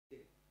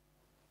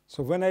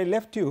So, when I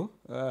left you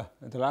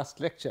in the last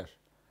lecture,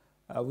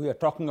 we are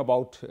talking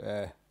about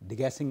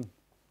degassing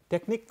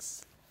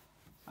techniques.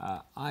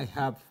 I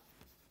have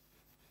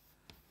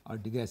our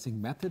degassing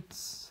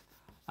methods,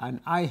 and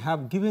I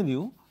have given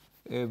you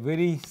a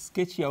very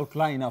sketchy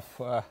outline of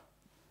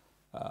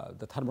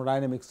the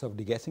thermodynamics of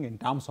degassing in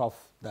terms of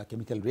the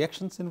chemical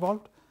reactions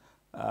involved,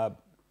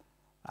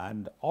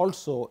 and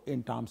also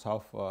in terms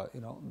of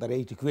the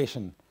rate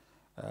equation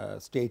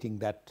stating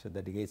that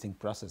the degassing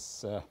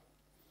process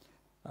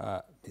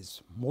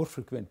is more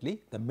frequently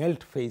the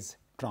melt phase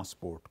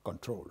transport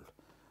controlled.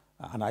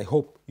 And I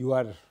hope you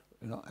are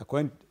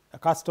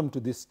accustomed to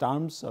these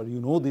terms, or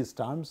you know these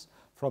terms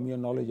from your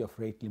knowledge of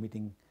rate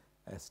limiting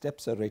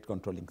steps or rate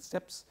controlling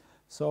steps.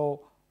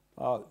 So,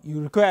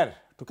 you require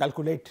to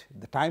calculate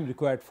the time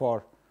required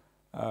for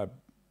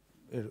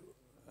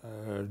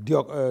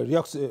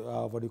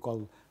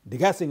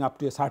degassing up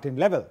to a certain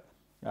level,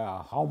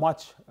 how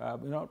much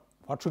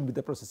what should be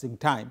the processing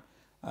time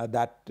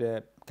that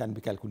can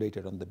be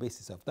calculated on the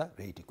basis of the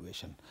rate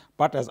equation.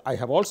 But as I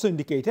have also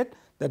indicated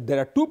that there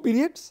are two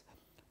periods,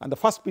 and the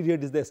first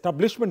period is the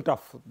establishment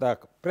of the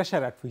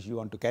pressure at which you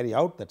want to carry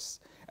out, that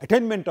is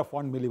attainment of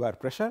 1 millibar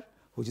pressure,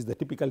 which is the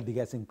typical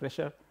degassing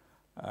pressure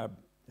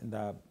in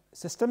the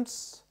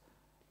systems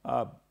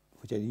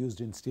which are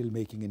used in steel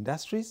making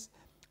industries.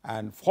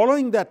 And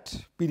following that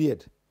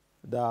period,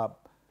 the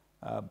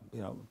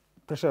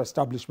pressure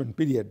establishment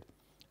period,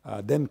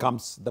 then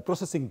comes the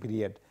processing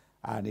period,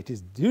 and it is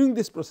during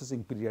this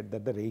processing period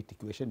that the rate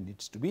equation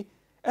needs to be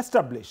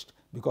established,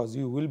 because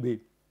you will be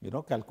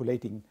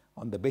calculating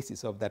on the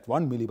basis of that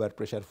 1 millibar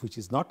pressure, which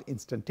is not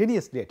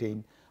instantaneously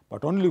attained,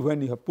 but only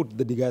when you have put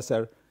the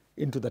degasser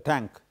into the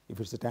tank. If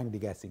it is a tank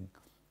degassing,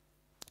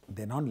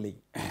 then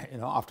only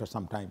after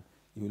some time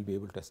you will be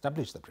able to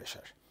establish the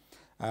pressure.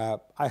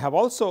 I have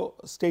also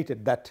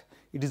stated that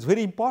it is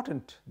very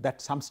important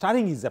that some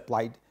stirring is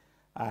applied,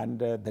 and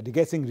the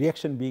degassing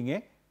reaction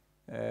being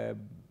a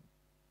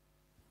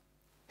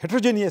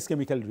heterogeneous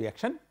chemical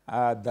reaction,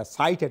 the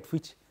site at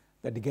which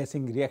the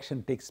degassing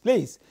reaction takes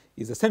place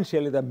is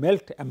essentially the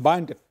melt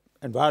ambient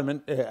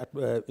environment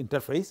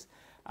interface,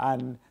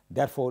 and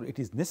therefore, it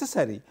is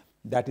necessary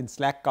that in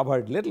slag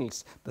covered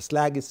ladles the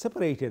slag is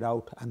separated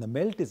out and the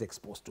melt is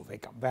exposed to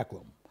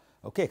vacuum.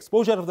 Okay.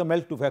 Exposure of the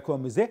melt to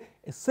vacuum is a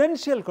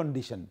essential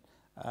condition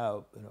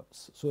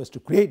so as to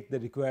create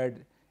the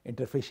required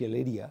interfacial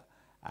area,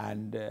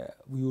 and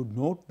we would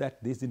note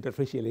that these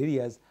interfacial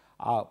areas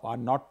are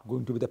not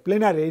going to be the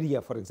planar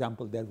area. For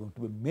example, they are going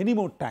to be many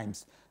more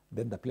times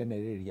than the planar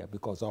area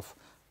because of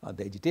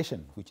the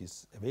agitation which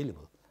is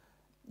available.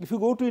 If you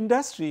go to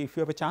industry, if you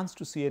have a chance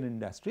to see an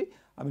industry,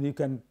 I mean you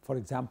can, for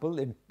example,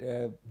 in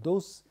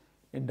those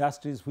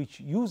industries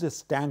which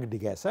uses tank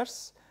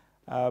degassers,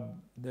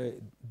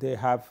 they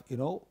have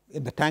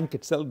in the tank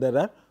itself there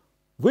are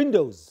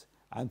windows,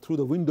 and through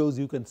the windows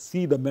you can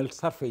see the melt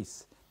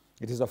surface.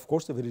 It is of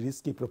course a very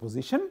risky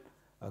proposition.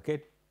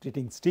 Okay.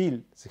 Treating steel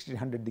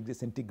 1600 degrees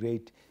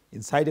centigrade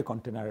inside a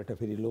container at a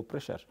very low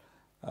pressure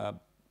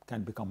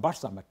can be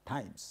cumbersome at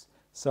times.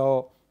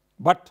 So,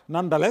 but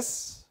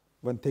nonetheless,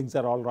 when things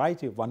are all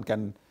right, if one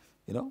can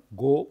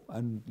go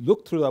and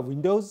look through the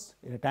windows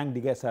in a tank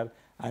degasser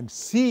and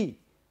see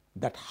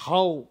that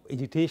how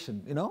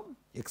agitation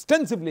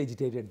extensively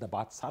agitated the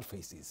bath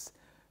surface is,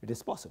 it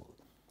is possible.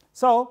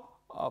 So,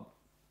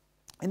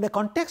 in the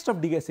context of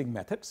degassing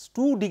methods,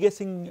 two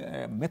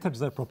degassing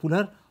methods are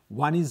popular.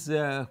 One is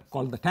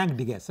called the tank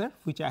degasser,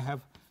 which I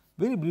have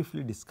very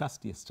briefly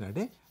discussed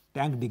yesterday,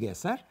 tank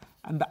degasser,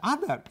 and the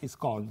other is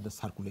called the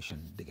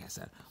circulation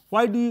degasser.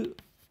 Why do you,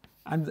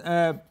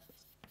 and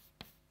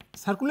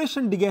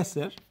circulation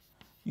degasser,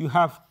 you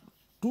have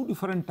two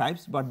different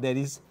types, but there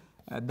is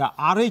the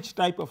RH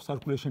type of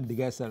circulation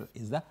degasser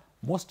is the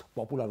most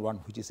popular one,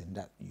 which is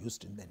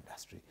used in the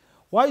industry.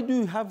 Why do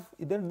you have,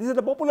 these are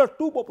the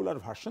two popular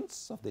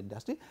versions of the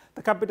industry.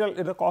 The capital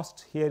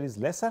cost here is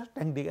lesser,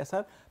 tank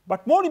degasser,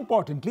 but more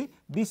importantly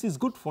this is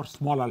good for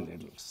smaller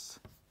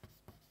ladles,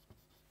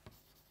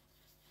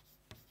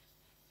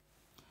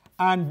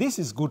 and this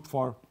is good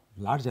for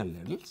larger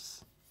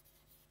ladles.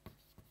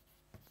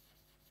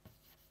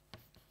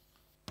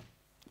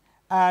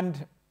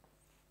 And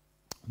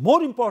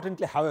more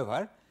importantly,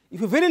 however,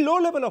 if a very low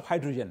level of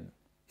hydrogen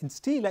in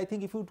steel, I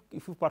think if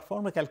you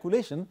perform a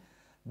calculation,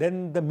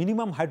 then the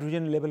minimum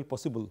hydrogen level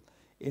possible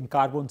in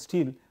carbon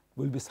steel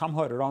will be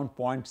somewhere around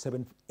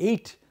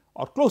 0.78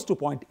 or close to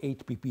 0.8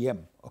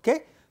 ppm.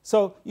 Okay.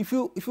 So, if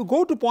you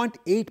go to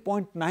 0.8,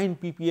 0.9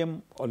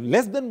 ppm or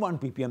less than 1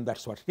 ppm, that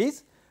is what it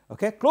is,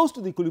 okay, close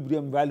to the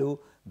equilibrium value,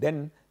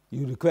 then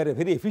you require a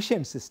very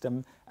efficient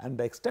system, and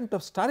the extent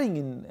of stirring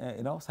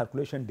in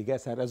circulation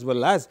degasser as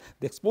well as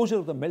the exposure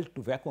of the melt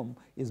to vacuum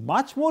is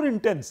much more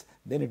intense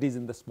than it is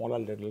in the smaller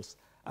ladles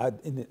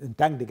in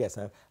tank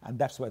degasser, and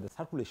that is why the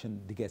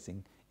circulation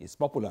degassing is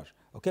popular,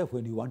 okay,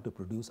 when you want to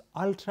produce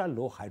ultra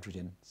low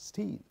hydrogen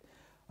steel.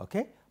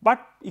 Okay.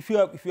 But if you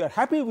are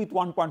happy with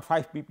 1.5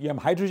 ppm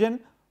hydrogen,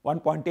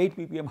 1.8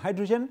 ppm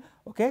hydrogen,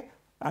 okay,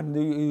 and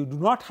you do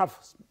not have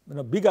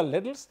bigger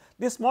ladles.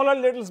 These smaller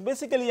ladles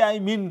basically I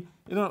mean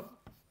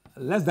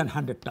less than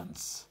 100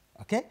 tons.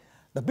 Okay.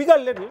 The bigger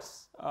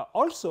ladles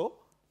also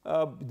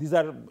these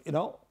are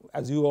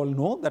as you all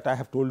know that I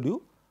have told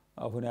you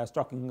when I was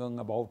talking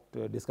about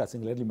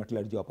discussing ladle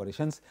metallurgy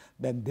operations,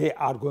 then they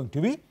are going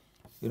to be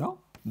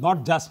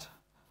not just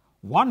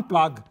one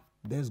plug,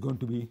 there is going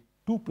to be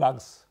two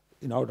plugs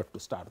in order to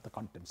start the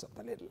contents of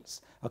the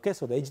ladles. Okay.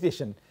 So, the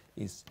agitation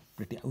is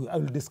pretty, I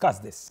will discuss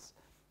this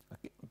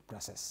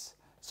process.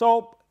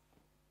 So,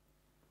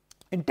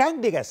 in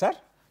tank degasser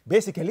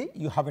basically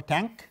you have a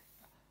tank,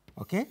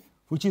 okay,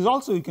 which is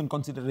also you can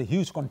consider a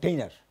huge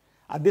container,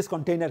 and this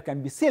container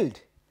can be sealed.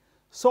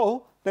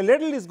 So, the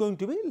ladle is going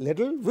to be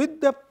ladle with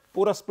the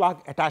porous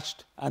plug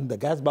attached and the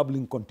gas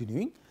bubbling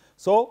continuing.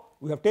 So,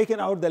 we have taken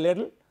out the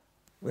ladle,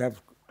 we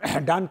have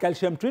done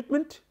calcium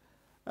treatment,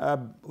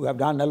 we have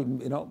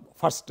done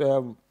first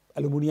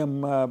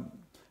aluminum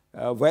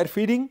wire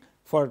feeding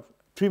for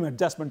trim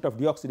adjustment of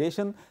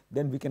deoxidation,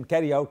 then we can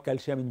carry out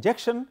calcium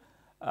injection,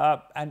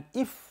 and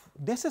if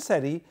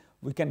necessary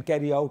we can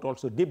carry out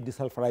also deep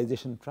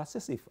desulfurization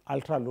process if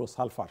ultra low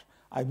sulfur.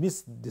 I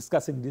missed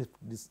discussing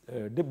this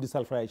deep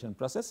desulfurization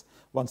process.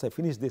 Once I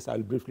finish this, I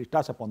will briefly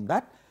touch upon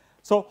that.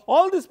 So,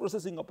 all these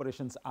processing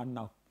operations are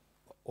now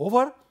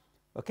over,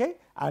 okay,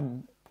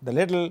 and the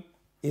ladle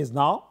is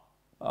now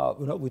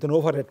with an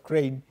overhead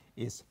crane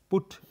is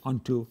put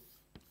onto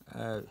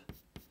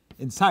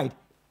inside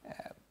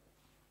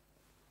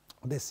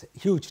this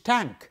huge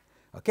tank.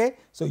 Okay.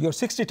 So, your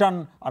 60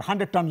 ton or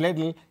 100 ton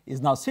ladle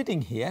is now sitting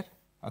here,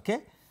 okay,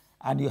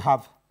 and you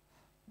have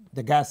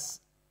the gas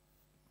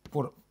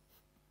pour,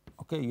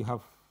 okay, you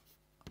have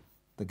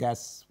the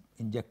gas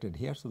injected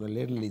here. So, the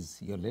ladle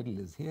is your ladle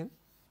is here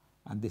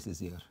and this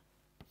is your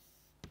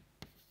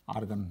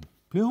argon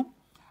plume,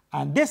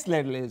 and this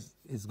ladle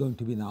is going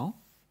to be now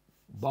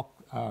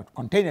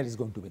container is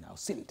going to be now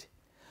sealed.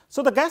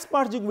 So, the gas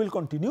purging will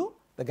continue,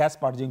 the gas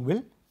purging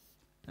will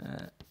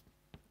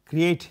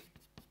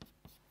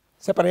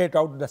separate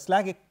out the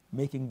slag,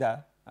 making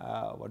the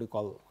what you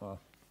call.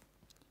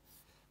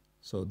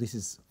 So, this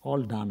is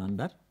all done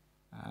under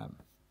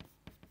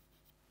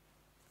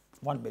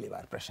 1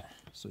 millibar pressure.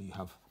 So, you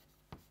have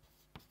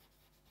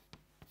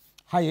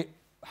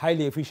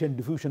highly efficient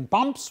diffusion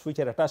pumps which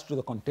are attached to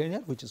the container,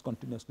 which is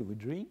continuously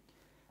withdrawing,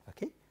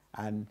 okay.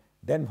 And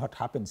then what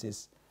happens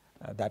is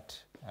that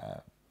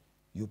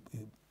you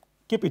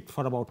keep it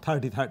for about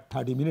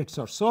 30 minutes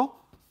or so,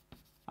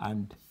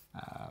 and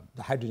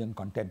the hydrogen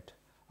content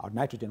or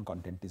nitrogen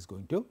content is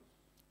going to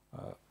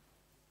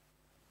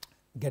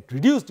get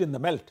reduced in the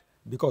melt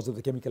because of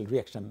the chemical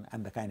reaction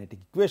and the kinetic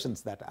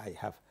equations that I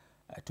have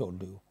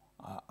told you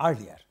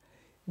earlier.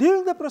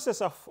 During the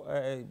process of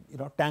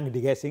tank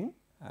degassing,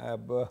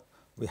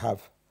 we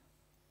have,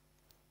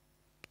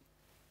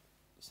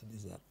 so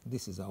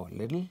this is our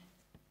ladle,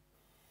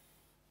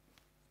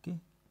 okay,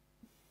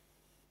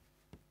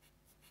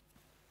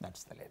 that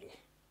is the ladle,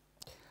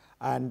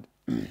 and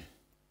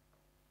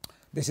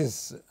this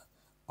is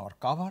our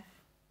cover,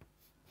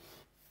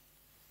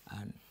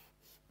 and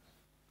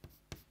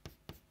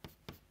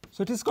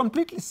so it is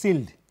completely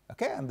sealed,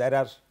 okay, and there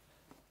are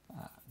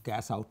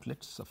gas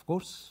outlets of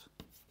course,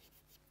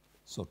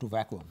 so to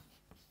vacuum.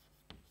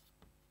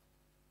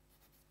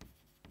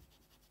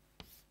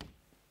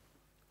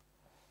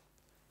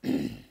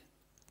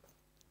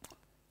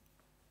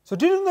 So,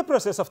 during the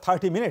process of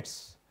 30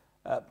 minutes,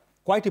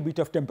 quite a bit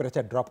of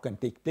temperature drop can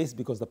take place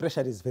because the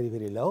pressure is very,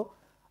 very low,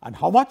 and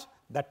how much?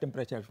 That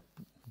temperature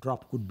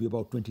drop could be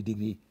about 20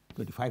 degree,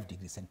 25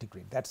 degree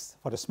centigrade. That is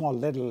for a small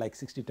ladle like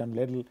 60 ton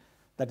ladle,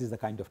 that is the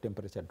kind of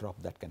temperature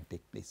drop that can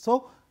take place.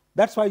 So,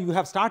 that is why you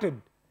have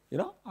started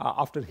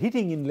after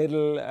heating in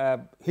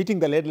ladle, heating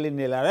the ladle in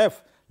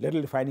LRF, ladle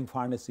refining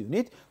furnace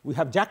unit, we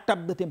have jacked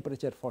up the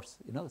temperature for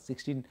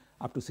 16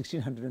 up to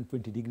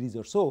 1620 degrees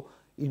or so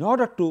in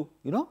order to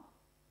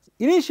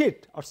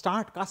initiate or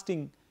start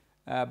casting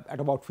at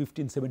about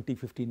 1570,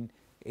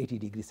 1580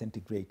 degree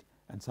centigrade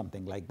and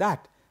something like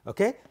that.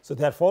 Okay. So,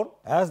 therefore,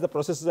 as the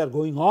processes are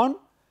going on,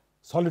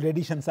 solid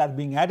additions are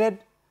being added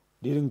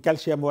during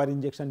calcium wire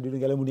injection,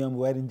 during aluminum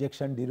wire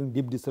injection, during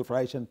deep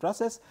desulfurization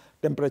process,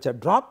 temperature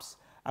drops,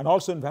 and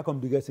also in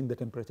vacuum degassing the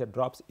temperature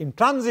drops, in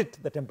transit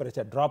the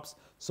temperature drops.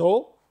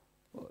 So,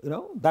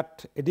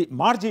 that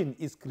margin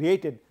is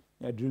created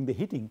during the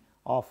heating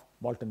of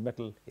molten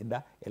metal in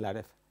the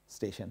LRF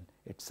station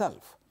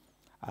itself.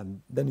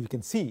 And then you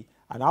can see,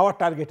 and our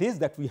target is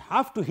that we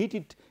have to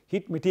heat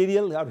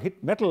material or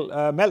heat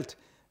metal melt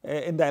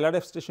in the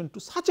LRF station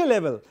to such a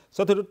level,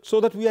 so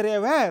that we are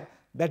aware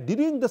that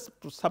during the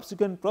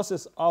subsequent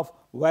process of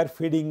wire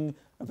feeding,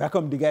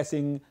 vacuum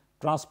degassing,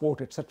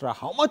 transport, etc.,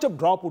 how much of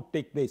drop would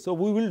take place. So,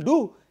 we will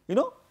do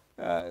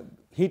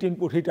heat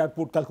input, heat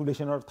output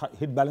calculation or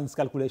heat balance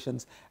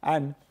calculations,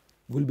 and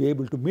we will be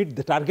able to meet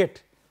the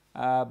target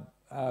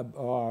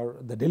or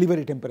the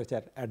delivery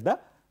temperature at the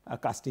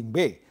casting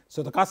bay.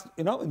 So, the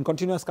in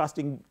continuous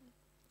casting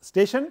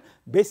station,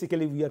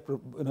 basically we are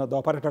the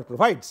operator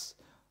provides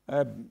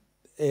a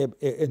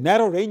a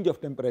narrow range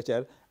of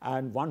temperature,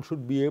 and one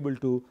should be able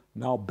to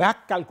now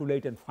back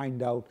calculate and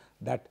find out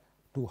that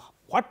to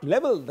what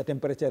level the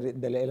temperature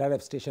in the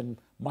LRF station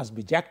must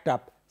be jacked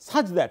up,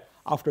 such that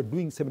after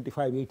doing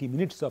 75-80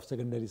 minutes of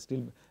secondary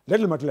steel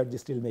ladle metallurgy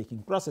steel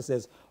making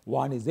processes,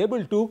 one is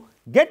able to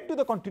get to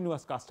the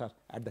continuous caster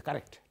at the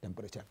correct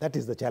temperature. That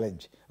is the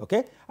challenge,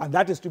 okay? And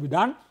that is to be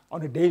done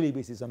on a daily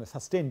basis, on a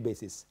sustained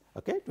basis,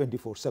 okay,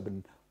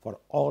 24/7 for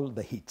all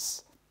the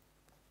heats.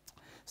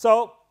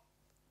 So,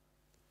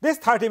 this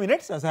 30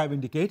 minutes, as I have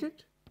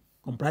indicated,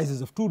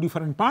 comprises of two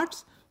different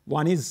parts.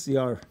 One is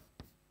your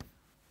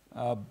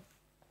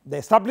the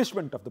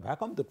establishment of the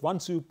vacuum, that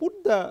once you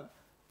put the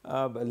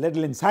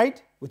ladle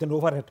inside with an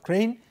overhead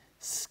crane,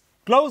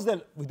 close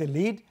with a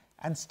lid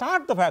and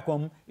start the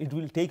vacuum, it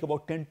will take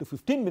about 10 to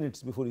 15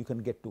 minutes before you can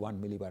get to 1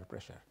 millibar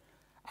pressure.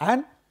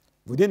 And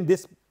within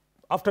this,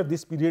 after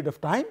this period of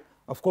time,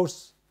 of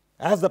course,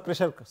 as the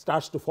pressure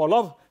starts to fall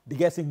off,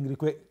 degassing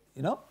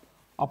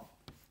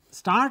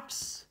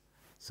starts.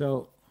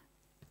 So,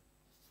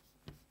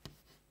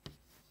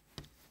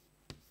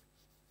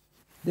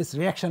 this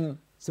reaction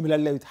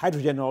similarly with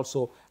hydrogen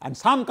also, and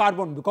some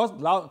carbon, because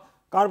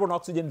carbon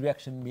oxygen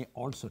reaction may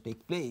also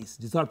take place,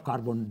 dissolved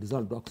carbon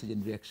dissolved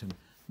oxygen reaction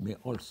may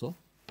also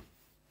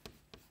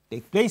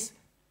take place,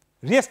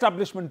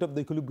 re-establishment of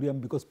the equilibrium,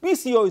 because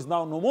PCO is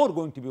now no more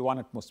going to be 1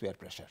 atmosphere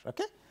pressure.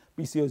 Okay?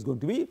 PCO is going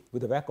to be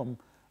with the vacuum,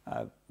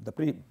 the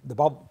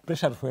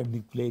pressure where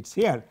nucleates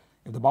here.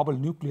 If the bubble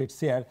nucleates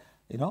here,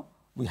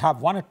 we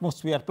have 1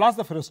 atmosphere plus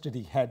the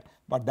ferrostatic head,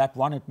 but that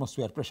 1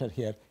 atmosphere pressure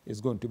here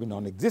is going to be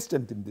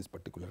non-existent in this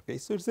particular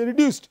case. So, it is a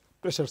reduced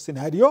pressure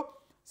scenario.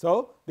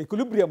 So, the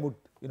equilibrium would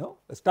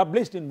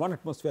established in 1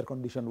 atmosphere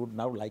condition would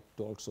now like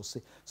to also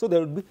see. So,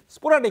 there would be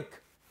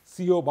sporadic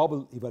CO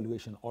bubble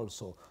evaluation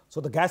also. So,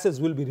 the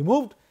gases will be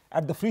removed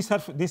at the free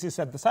surface, this is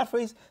at the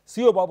surface,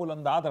 CO bubble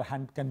on the other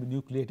hand can be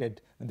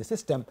nucleated in the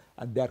system,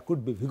 and there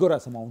could be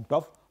vigorous amount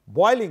of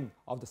boiling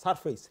of the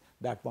surface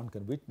that one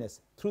can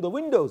witness through the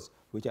windows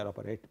which are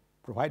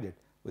provided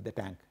with the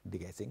tank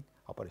degassing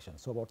operation.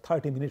 So, about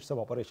 30 minutes of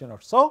operation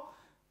or so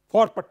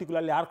for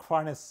particularly arc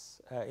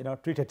furnace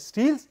treated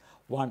steels,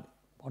 one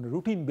on a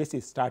routine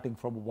basis starting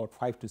from about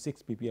 5 to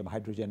 6 ppm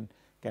hydrogen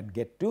can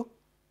get to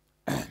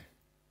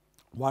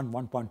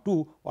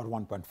 1.2 or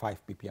 1.5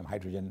 ppm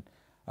hydrogen.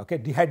 Okay.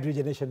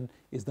 Dehydrogenation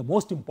is the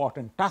most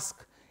important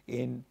task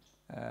in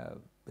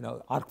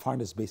arc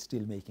furnace based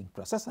steel making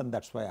process, and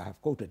that is why I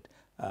have quoted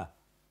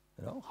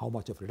how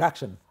much of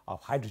reduction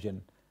of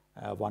hydrogen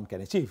one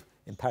can achieve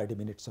in 30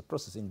 minutes of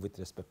processing with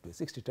respect to a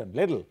 60-ton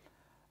ladle.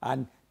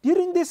 And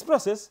during this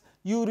process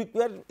you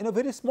require a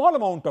very small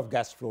amount of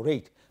gas flow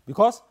rate,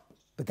 because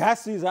the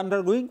gas is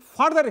undergoing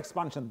further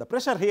expansion. The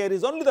pressure here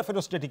is only the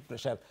ferrostatic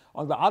pressure.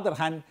 On the other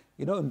hand,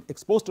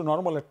 exposed to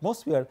normal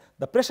atmosphere,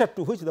 the pressure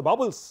to which the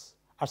bubbles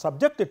are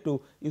subjected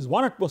to is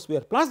 1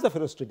 atmosphere plus the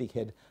ferrostatic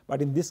head,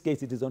 but in this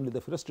case it is only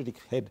the ferrostatic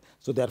head.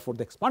 So, therefore,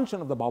 the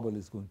expansion of the bubble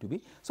is going to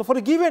be. So, for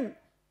a given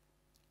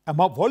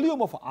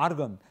volume of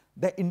argon,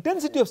 the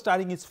intensity of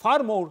stirring is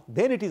far more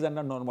than it is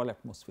under normal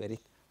atmospheric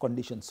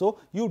conditions. So,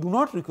 you do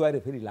not require a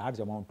very large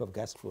amount of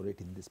gas flow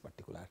rate in this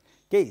particular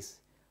case,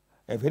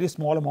 a very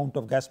small amount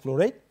of gas flow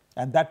rate,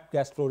 and that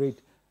gas flow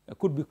rate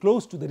could be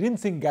close to the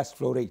rinsing gas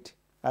flow rate,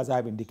 as I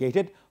have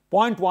indicated,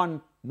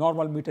 0.1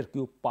 normal meter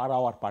cube per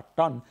hour per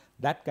ton,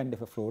 that kind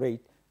of a flow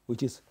rate,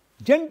 which is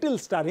gentle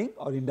stirring,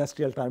 or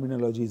industrial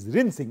terminology is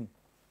rinsing.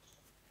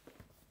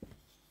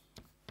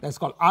 That is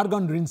called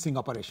argon rinsing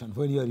operation,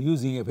 when you are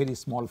using a very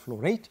small flow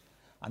rate,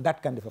 and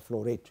that kind of a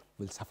flow rate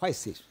will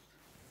suffice it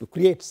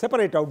to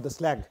separate out the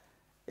slag,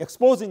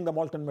 exposing the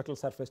molten metal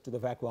surface to the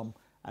vacuum,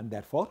 and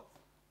therefore,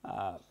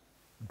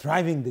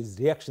 driving these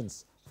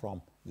reactions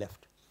from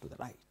left to the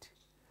right.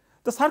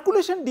 The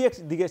circulation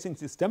degassing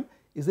system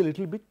is a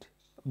little bit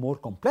more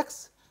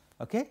complex.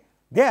 Okay.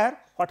 There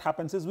what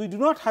happens is we do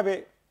not have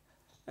a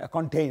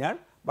container,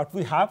 but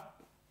we have,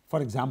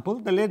 for example,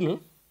 the ladle,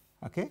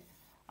 okay,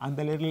 and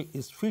the ladle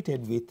is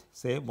fitted with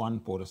say one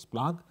porous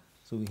plug.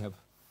 So, we have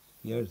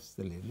here is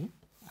the ladle,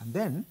 and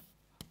then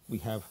we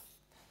have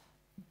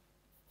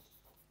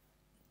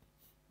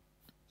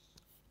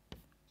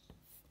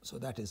so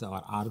that is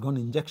our argon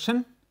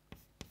injection,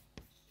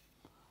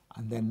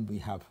 and then we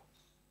have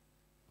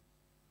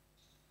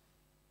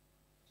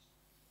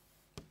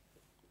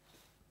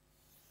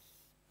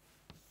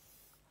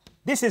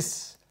this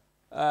is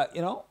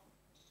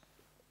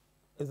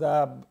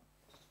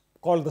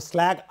called the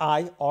slag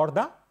eye or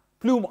the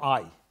plume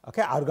eye,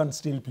 okay, argon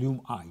steel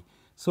plume eye.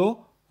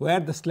 So, where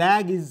the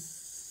slag is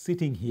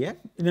sitting here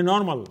in a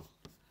normal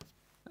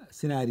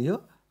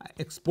scenario,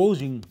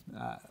 exposing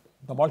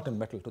the molten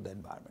metal to the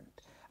environment.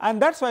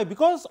 And that is why,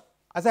 because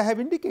as I have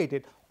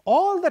indicated,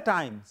 all the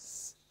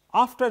times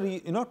after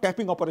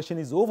tapping operation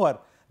is over,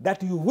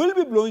 that you will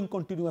be blowing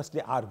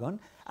continuously argon,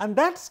 and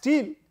that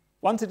steel,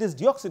 once it is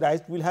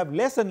deoxidized, will have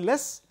less and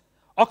less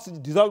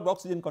dissolved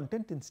oxygen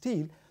content in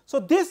steel. So,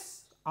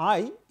 this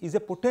eye is a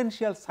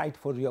potential site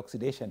for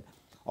reoxidation.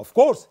 Of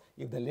course,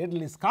 if the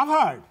ladle is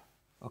covered,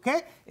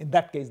 okay, in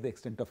that case the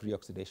extent of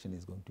reoxidation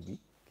is going to be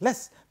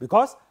less,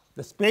 because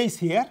the space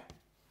here,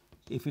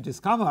 if it is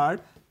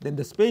covered, then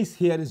the space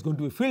here is going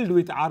to be filled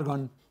with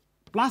argon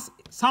plus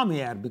some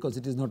air, because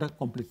it is not a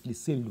completely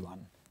sealed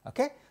one.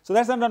 Okay? So,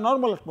 that is under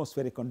normal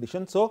atmospheric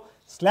conditions. So,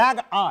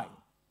 slag I,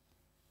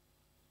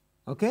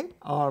 okay,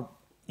 or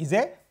is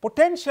a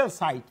potential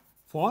site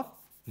for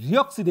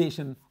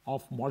reoxidation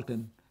of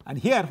molten, and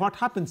here what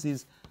happens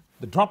is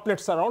the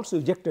droplets are also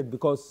ejected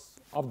because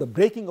of the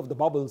breaking of the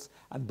bubbles,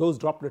 and those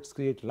droplets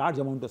create large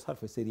amount of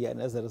surface area,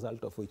 and as a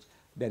result of which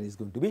there is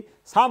going to be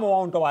some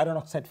amount of iron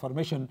oxide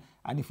formation.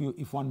 And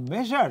if one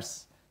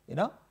measures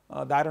the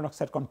iron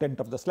oxide content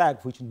of the slag,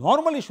 which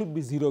normally should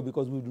be 0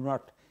 because we do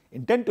not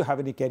intend to have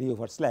any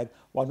carryover slag,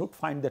 one would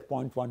find that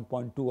 0.1,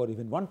 0.2 or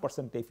even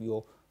 1%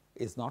 FeO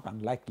is not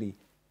unlikely.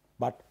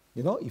 But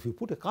if you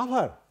put a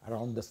cover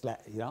around the slag,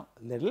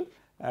 little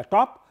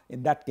top,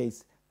 in that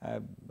case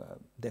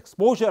the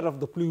exposure of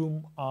the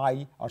plume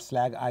I or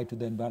slag I to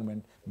the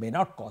environment may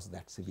not cause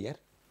that severe.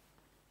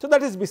 So,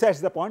 that is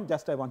besides the point,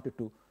 just I wanted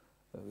to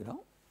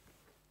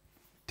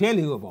tell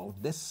you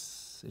about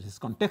this, it is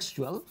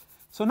contextual.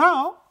 So,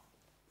 now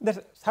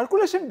the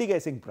circulation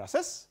degassing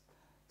process.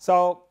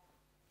 So,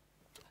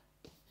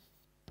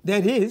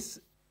 there is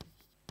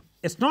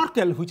a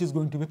snorkel which is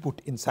going to be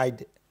put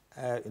inside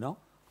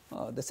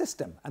the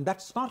system, and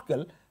that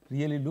snorkel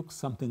really looks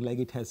something like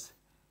it has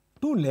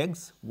two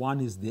legs, one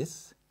is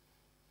this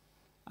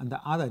and the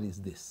other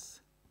is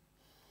this.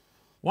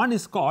 One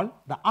is called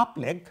the up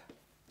leg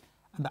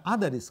and the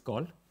other is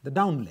called the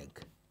down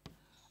leg,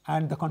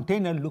 and the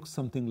container looks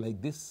something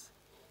like this.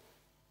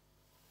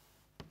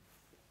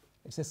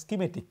 It is a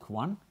schematic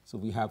one. So,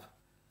 we have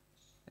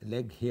a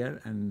leg here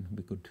and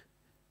we could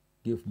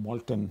give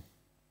molten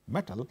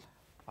metal.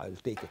 I will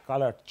take a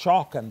colored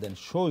chalk and then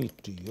show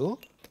it to you.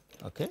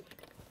 Okay.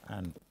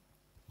 And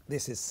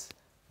this is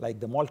like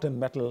the molten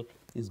metal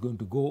is going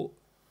to go,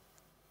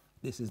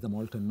 this is the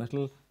molten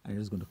metal and it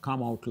is going to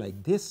come out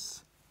like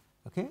this,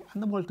 okay,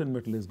 and the molten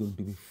metal is going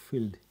to be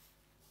filled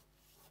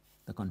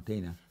the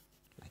container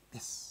like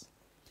this.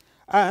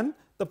 And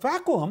the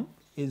vacuum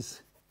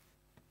is,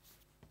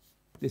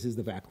 this is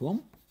the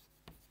vacuum,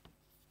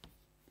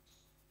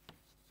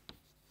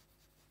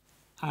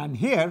 and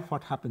here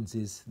what happens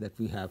is that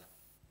we have,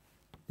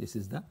 this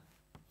is the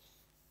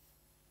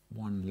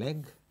one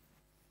leg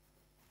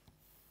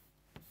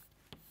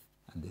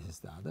and this is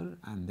the other,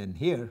 and then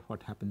here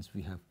what happens,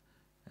 we have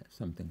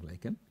something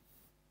like a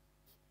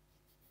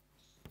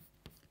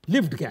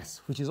lived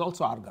gas which is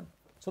also argon.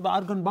 So, the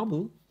argon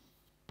bubble.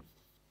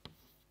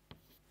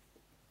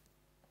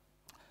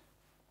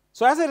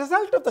 So, as a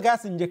result of the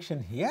gas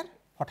injection here,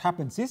 what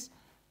happens is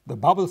the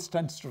bubbles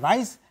tends to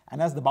rise,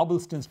 and as the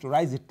bubbles tends to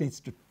rise, it tends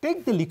to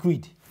take the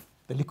liquid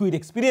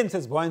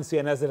experiences buoyancy,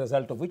 and as a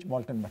result of which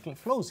molten metal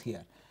flows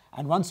here.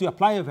 And once you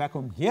apply a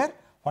vacuum here,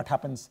 what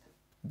happens,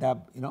 the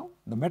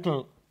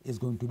metal is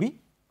going to be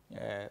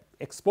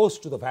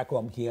exposed to the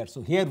vacuum here.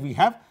 So, here we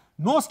have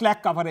no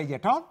slag coverage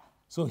at all.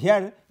 So,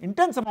 here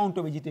intense amount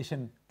of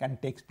agitation can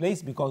take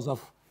place because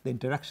of the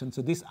interaction.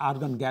 So, this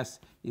argon gas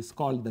is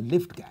called the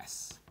lived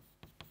gas,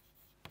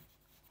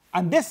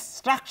 and this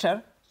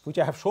structure which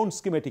I have shown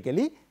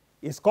schematically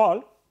is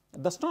called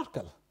the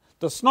snorkel.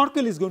 The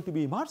snorkel is going to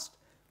be immersed.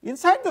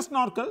 Inside the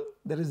snorkel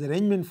there is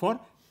arrangement for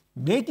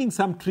making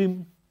some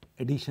trim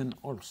addition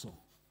also.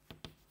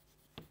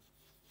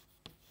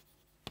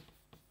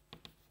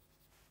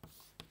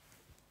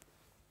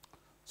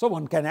 So,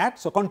 one can add.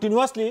 So,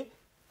 continuously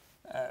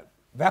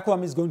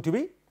vacuum is going to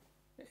be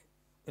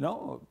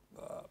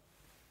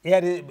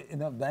air,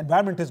 the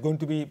environment is going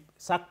to be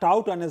sucked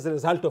out, and as a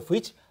result of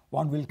which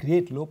one will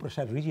create low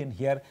pressure region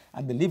here,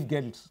 and the lived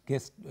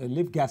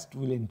gas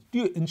will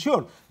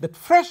ensure that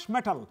fresh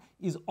metal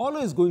is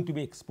always going to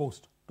be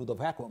exposed to the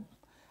vacuum,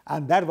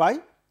 and thereby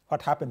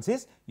what happens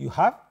is you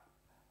have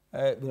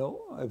a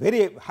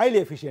very highly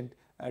efficient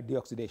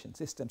deoxidation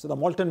system. So, the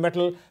molten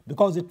metal,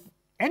 because it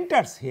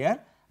enters here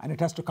and it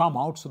has to come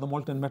out, so the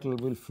molten metal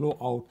will flow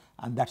out,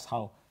 and that is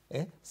how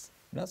a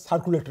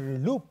circulatory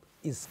loop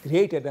is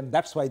created, and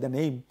that is why the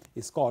name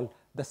is called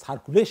the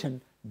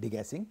circulation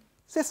degassing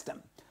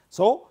system.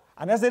 So,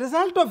 and as a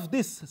result of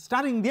this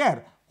stirring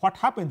there, what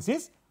happens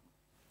is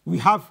we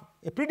have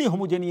a pretty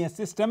homogeneous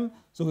system.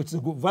 So, it is a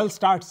well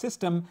stirred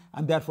system,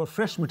 and therefore,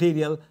 fresh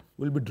material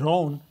will be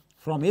drawn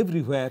from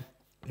everywhere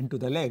into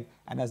the leg,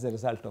 and as a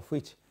result of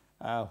which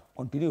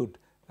continued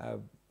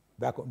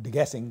vacuum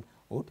degassing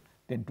would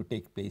tend to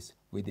take place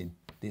within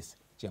this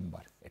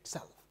chamber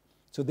itself.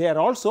 So, there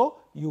also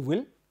you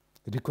will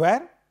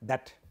require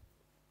that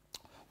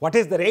what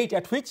is the rate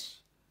at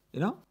which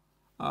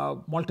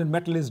molten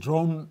metal is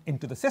drawn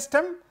into the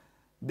system.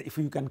 If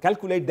you can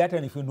calculate that,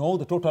 and if you know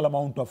the total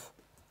amount of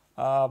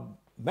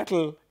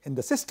metal in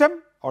the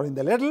system or in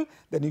the ladle,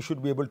 then you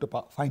should be able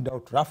to find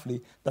out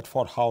roughly that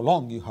for how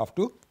long you have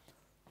to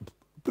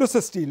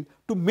process steel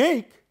to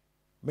make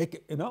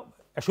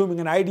assuming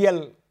an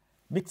ideal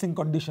mixing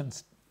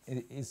conditions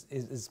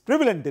is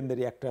prevalent in the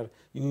reactor,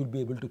 you will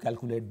be able to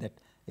calculate that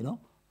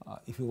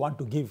if you want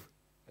to give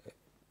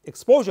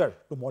exposure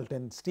to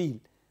molten steel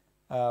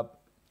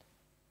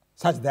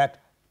such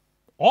that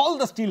all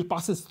the steel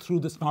passes through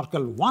the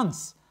snorkel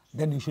once,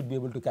 then you should be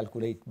able to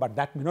calculate, but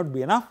that may not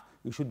be enough.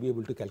 You should be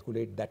able to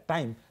calculate that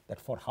time, that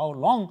for how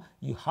long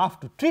you have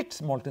to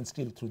treat molten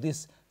steel through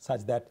this,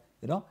 such that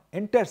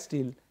entire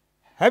steel,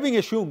 having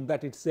assumed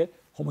that it is a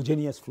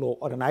homogeneous flow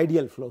or an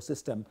ideal flow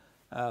system,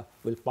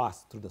 will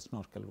pass through the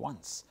snorkel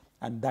once,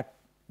 and that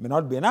may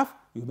not be enough.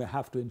 You may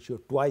have to ensure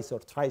twice or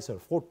thrice or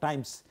 4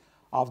 times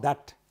of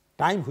that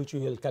time, which you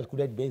will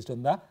calculate based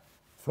on the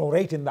flow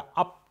rate in the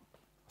up.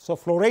 So,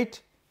 flow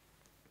rate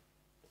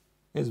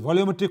is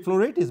volumetric flow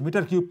rate is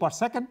meter cube per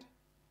second,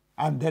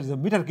 and there is a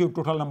meter cube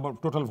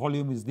total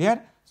volume is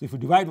there. So, if you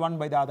divide one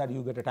by the other,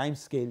 you get a time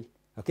scale,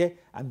 okay,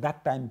 and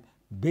that time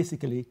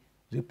basically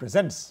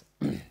represents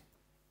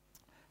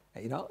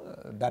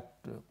that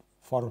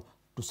for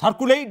to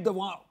circulate the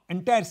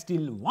entire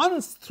steel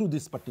once through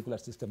this particular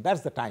system, that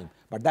is the time,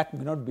 but that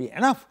may not be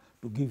enough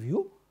to give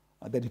you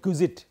the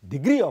requisite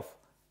degree of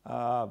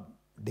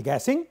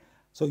degassing.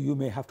 So, you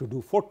may have to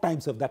do 4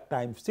 times of that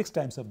time, 6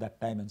 times of that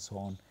time, and so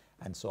on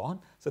and so on.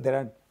 So, there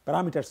are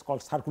parameters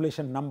called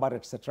circulation number,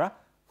 etc.,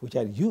 which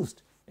are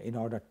used in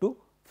order to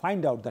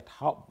find out that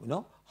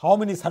how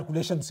many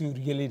circulations you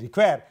really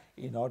require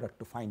in order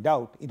to find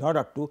out, in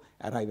order to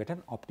arrive at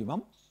an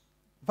optimum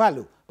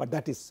value, but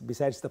that is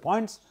besides the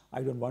points.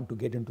 I do not want to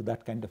get into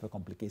that kind of a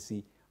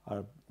complicacy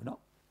or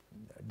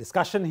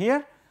discussion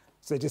here.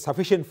 So, it is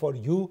sufficient for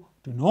you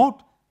to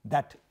note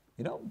that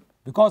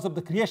because of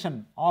the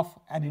creation of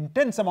an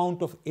intense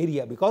amount of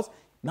area, because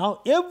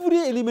now every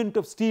element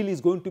of steel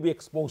is going to be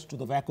exposed to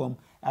the vacuum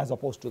as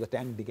opposed to the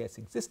tank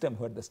degassing system,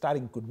 where the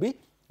stirring could be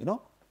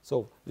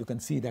So, you can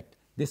see that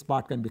this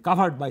part can be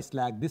covered by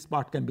slag, this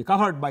part can be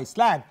covered by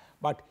slag,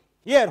 but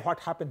here what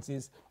happens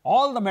is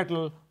all the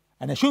metal,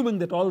 and assuming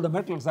that all the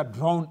metals are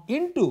drawn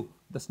into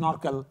the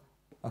snorkel,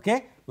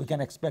 okay, we can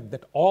expect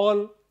that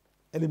all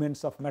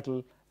elements of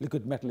metal,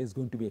 liquid metal, is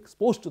going to be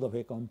exposed to the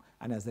vacuum,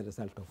 and as a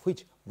result of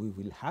which we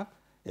will have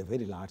a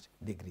very large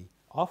degree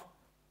of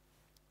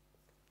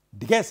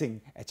degassing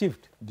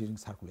achieved during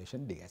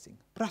circulation degassing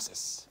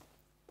process.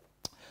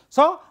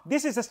 So,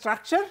 this is a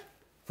structure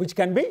which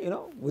can be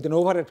with an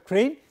overhead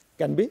crane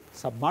can be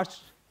submerged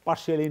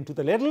partially into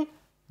the ladle,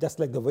 just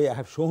like the way I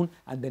have shown,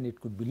 and then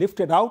it could be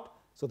lifted out.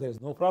 So, there is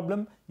no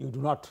problem. You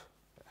do not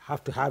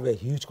have to have a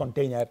huge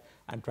container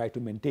and try to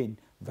maintain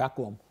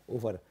vacuum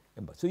over.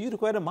 So, you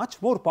require a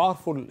much more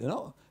powerful,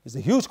 it is a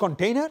huge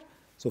container.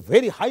 So,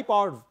 very high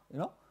powered,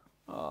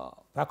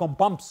 vacuum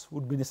pumps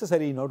would be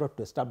necessary in order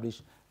to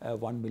establish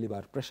 1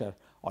 millibar pressure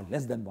or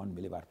less than 1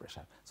 millibar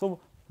pressure. So,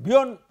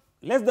 beyond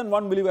less than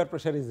 1 millibar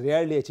pressure is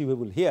rarely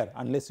achievable here,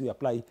 unless you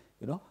apply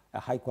a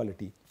high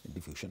quality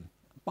diffusion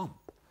pump.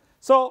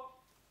 So,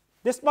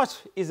 this much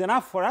is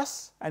enough for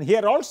us, and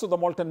here also the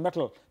molten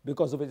metal,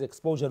 because of its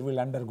exposure, will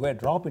undergo a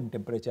drop in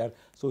temperature.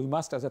 So, we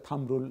must, as a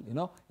thumb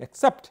rule,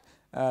 accept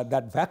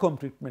that vacuum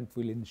treatment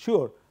will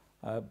ensure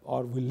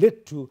or will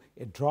lead to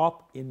a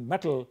drop in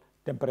metal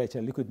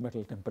temperature, liquid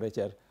metal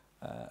temperature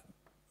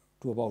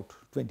to about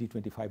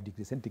 20-25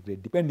 degrees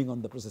centigrade, depending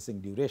on the processing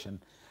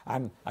duration.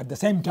 And at the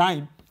same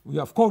time, we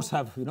of course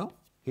have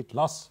heat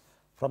loss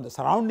from the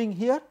surrounding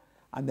here,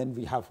 and then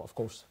we have of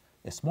course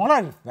a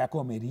smaller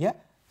vacuum area.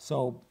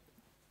 So,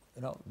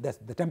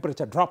 the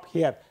temperature drop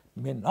here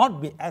may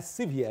not be as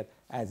severe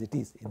as it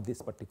is in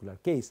this particular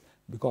case,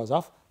 because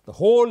of the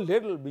whole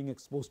ladle being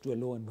exposed to a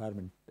low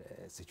environment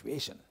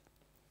situation.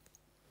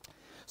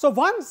 So,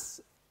 once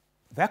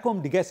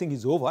vacuum degassing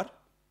is over,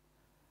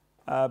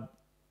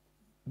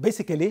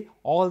 basically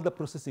all the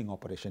processing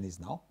operation is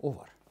now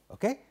over,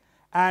 okay?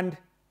 And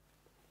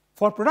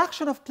for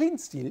production of clean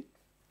steel,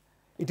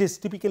 it is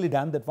typically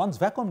done that once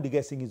vacuum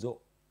degassing is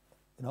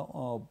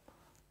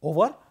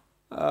over,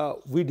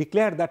 we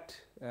declare that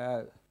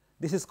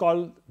this is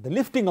called the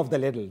lifting of the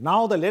ladle.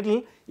 Now, the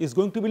ladle is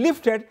going to be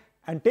lifted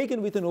and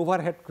taken with an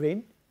overhead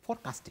crane for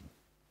casting.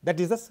 That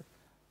is the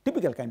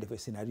typical kind of a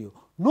scenario.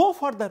 No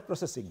further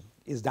processing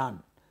is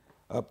done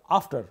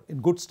after in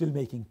good steel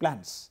making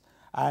plants,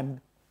 and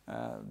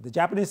the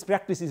Japanese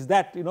practice is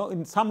that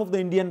in some of the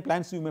Indian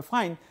plants you may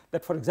find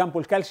that, for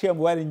example, calcium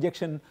wire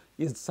injection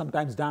is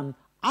sometimes done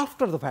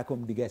after the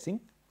vacuum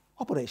degassing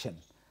operation.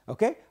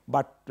 Okay?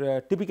 But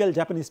typical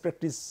Japanese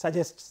practice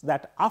suggests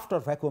that after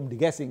vacuum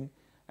degassing,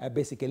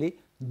 basically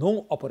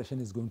no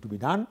operation is going to be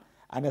done,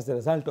 and as a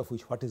result of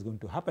which what is going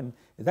to happen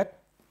is that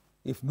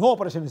if no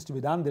operation is to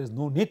be done, there is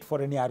no need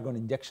for any argon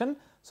injection.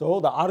 So,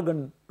 the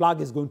argon plug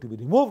is going to be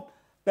removed.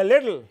 The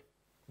ladle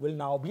will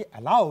now be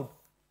allowed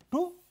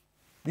to,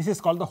 this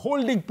is called the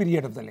holding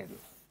period of the ladle.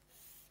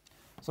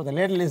 So, the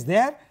ladle is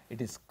there,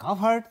 it is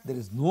covered, there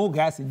is no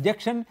gas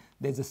injection,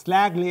 there is a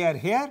slag layer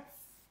here,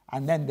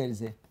 and then there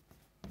is a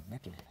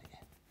metal layer.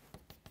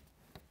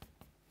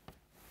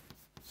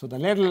 So, the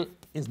ladle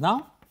is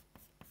now,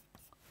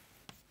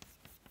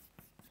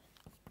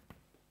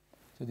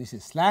 so this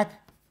is slag,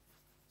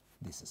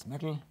 this is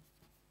metal,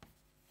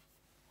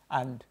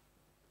 and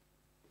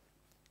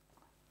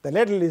the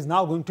ladle is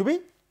now going to be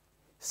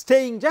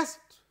staying just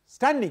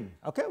standing.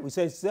 Okay? We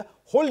say it is a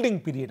holding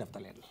period of the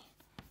ladle.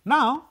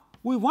 Now,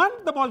 we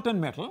want the molten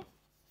metal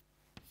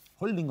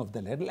holding of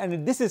the ladle,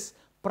 and this is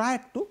prior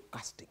to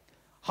casting.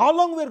 How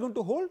long we are going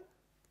to hold?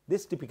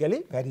 This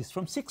typically varies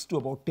from 6 to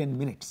about 10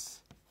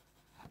 minutes,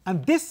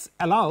 and this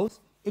allows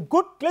a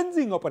good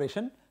cleansing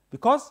operation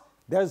because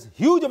there is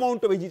huge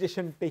amount of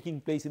agitation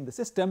taking place in the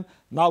system.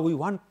 Now we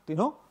want,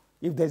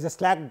 if there is a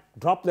slag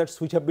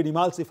droplets which have been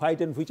emulsified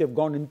and which have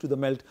gone into the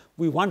melt,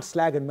 we want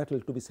slag and metal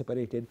to be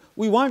separated,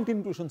 we want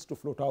inclusions to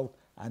float out,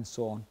 and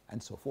so on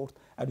and so forth.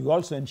 And we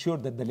also ensure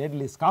that the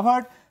ladle is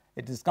covered.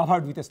 It is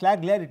covered with a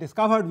slag layer, it is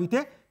covered with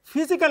a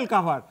physical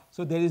cover.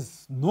 So, there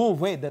is no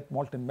way that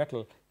molten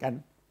metal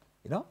can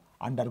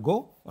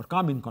undergo or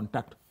come in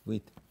contact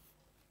with.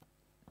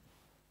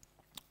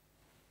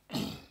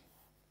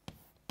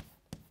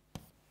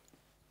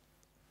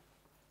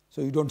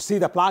 So, you do not see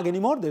the plug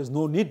anymore, there is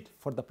no need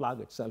for the plug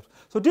itself.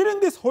 So, during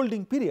this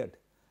holding period,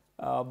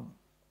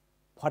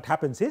 what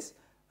happens is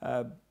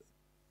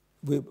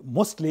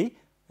mostly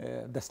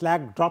the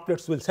slag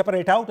droplets will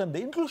separate out and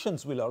the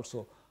inclusions will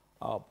also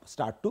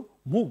start to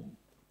move.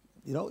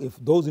 If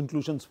those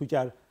inclusions which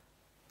are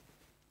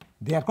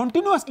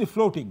continuously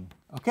floating,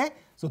 okay.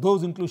 So,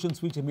 those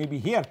inclusions which may be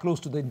here close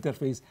to the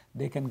interface,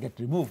 they can get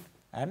removed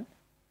and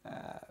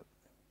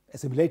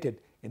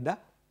assimilated in the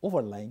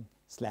overlying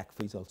slag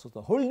phase also.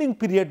 The holding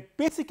period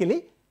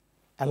basically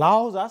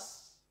allows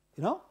us,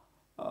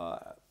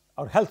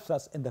 or helps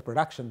us in the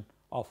production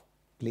of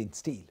clean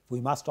steel. We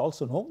must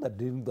also know that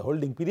during the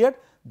holding period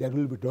there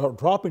will be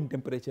drop in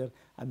temperature,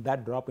 and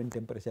that drop in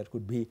temperature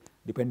could be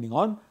depending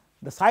on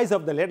the size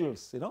of the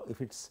ladles.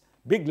 If it is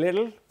big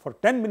ladle, for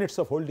 10 minutes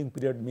of holding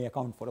period may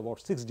account for about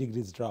 6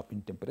 degrees drop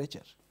in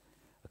temperature.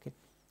 Okay.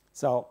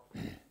 So,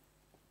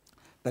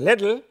 the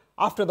ladle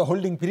after the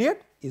holding period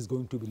is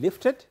going to be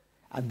lifted,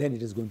 and then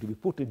it is going to be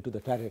put into the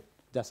turret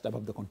just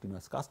above the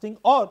continuous casting,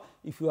 or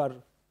if you are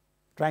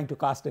trying to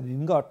cast an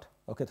ingot,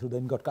 okay, through the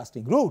ingot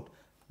casting route,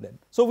 then.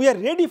 So, we are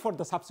ready for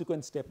the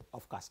subsequent step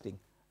of casting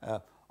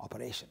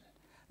operation.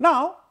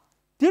 Now,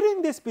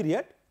 during this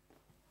period,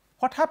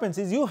 what happens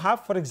is you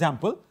have, for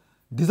example,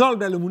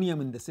 dissolved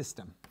aluminum in the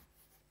system,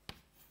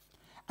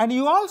 and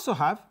you also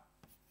have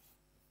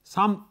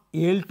some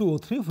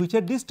Al2O3 which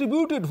are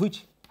distributed,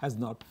 which has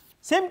not.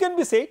 Same can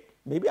be said,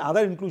 maybe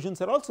other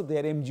inclusions are also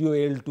there,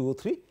 MgO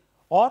Al2O3,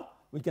 or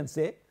we can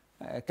say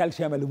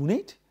calcium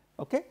aluminate.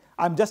 Okay.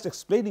 I am just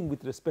explaining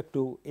with respect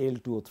to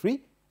Al2O3,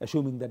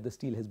 assuming that the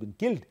steel has been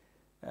killed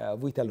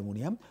with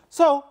aluminum.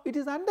 So, it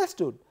is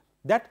understood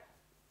that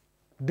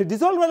the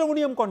dissolved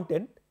aluminum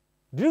content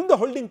during the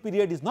holding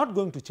period is not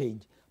going to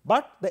change,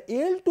 but the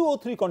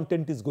Al2O3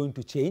 content is going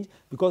to change,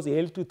 because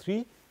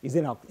Al2O3 is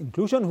an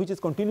inclusion which is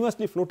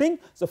continuously floating.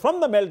 So, from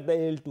the melt the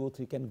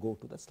Al2O3 can go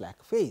to the slag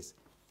phase.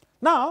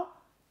 Now,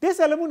 this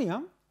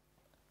aluminum,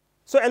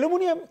 so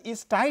aluminum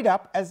is tied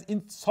up as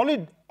in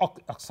solid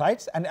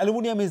oxides, and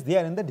aluminum is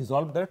there in the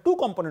dissolved. There are two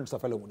components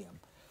of aluminum.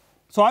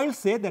 So, I will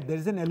say that there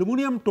is an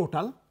aluminum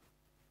total,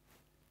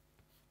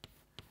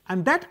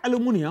 and that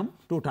aluminum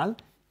total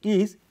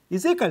is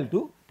equal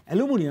to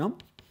aluminum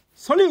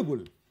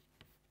soluble,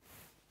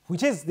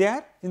 which is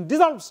there in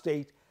dissolved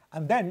state,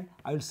 and then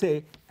I will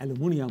say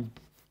aluminum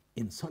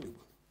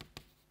insoluble.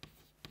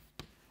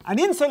 And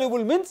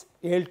insoluble means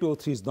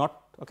Al2O3 is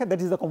not, okay,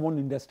 that is the common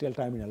industrial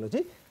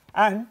terminology,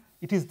 and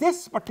it is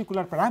this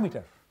particular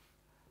parameter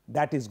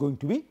that is going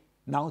to be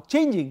now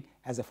changing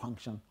as a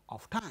function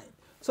of time.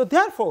 So,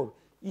 therefore,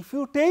 if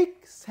you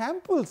take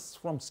samples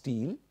from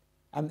steel,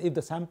 and if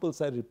the samples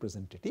are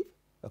representative,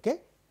 okay,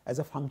 as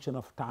a function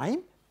of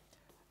time,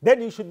 then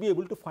you should be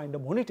able to find a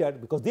monitor,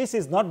 because this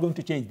is not going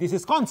to change, this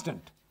is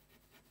constant.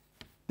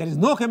 There is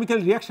no chemical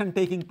reaction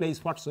taking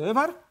place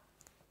whatsoever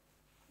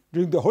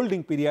during the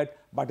holding period,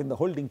 but in the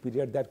holding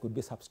period there could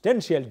be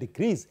substantial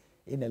decrease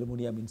in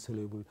aluminum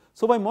insoluble.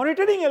 So, by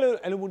monitoring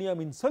aluminum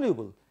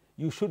insoluble,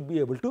 you should be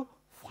able to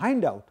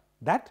find out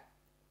that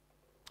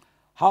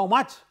how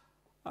much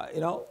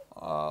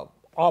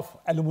of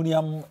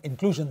aluminum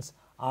inclusions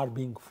are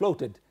being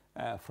floated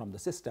from the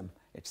system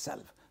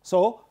itself.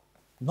 So,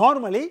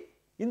 normally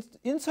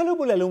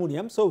insoluble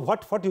aluminum, so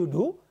what you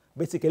do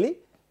basically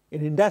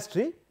in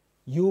industry,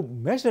 you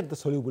measure the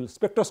soluble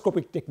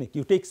spectroscopic technique.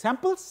 You take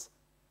samples,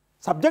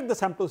 subject the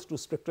samples to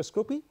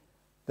spectroscopy,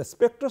 the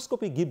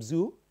spectroscopy gives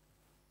you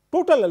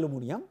total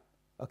aluminum,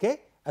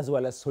 okay, as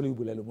well as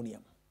soluble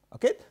aluminum.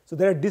 Okay. So,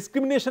 there are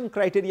discrimination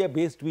criteria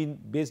based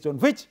on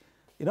which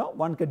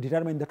one can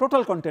determine the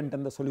total content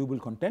and the soluble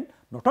content,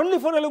 not only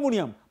for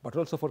aluminum, but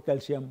also for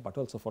calcium, but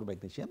also for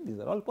magnesium. These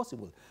are all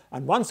possible.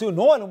 And once you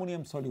know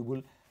aluminum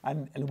soluble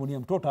and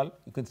aluminum total,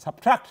 you can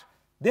subtract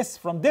this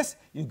from this,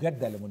 you get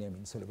the aluminum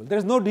insoluble. There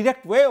is no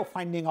direct way of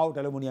finding out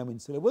aluminum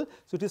insoluble.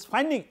 So, it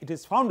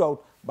is found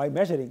out by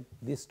measuring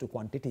these two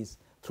quantities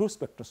through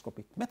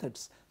spectroscopic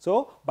methods.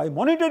 So, by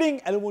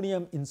monitoring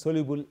aluminum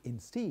insoluble in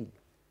steel,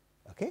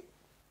 okay,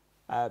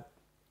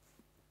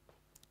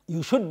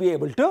 you should be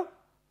able to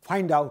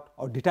find out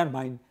or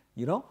determine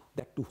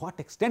that to what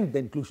extent the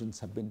inclusions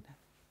have been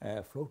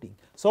floating.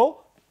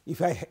 So,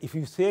 if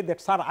you say that,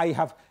 sir, I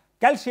have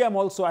calcium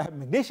also, I have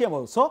magnesium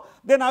also,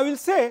 then I will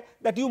say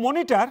that you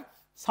monitor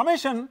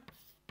summation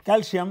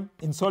calcium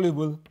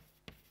insoluble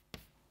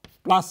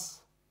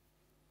plus,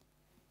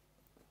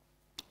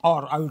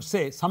 or I would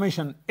say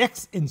summation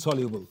X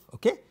insoluble,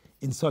 okay,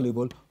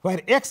 insoluble, where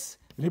X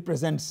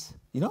represents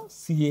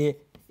Ca,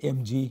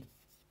 Mg,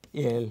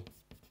 Al,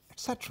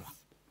 etc.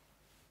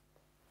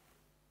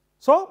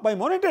 So, by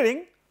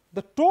monitoring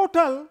the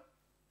total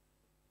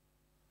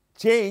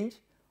change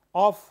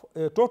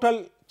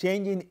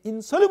in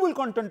insoluble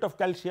content of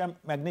calcium,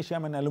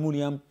 magnesium and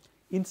aluminum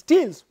in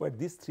steels, where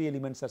these three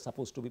elements are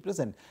supposed to be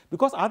present,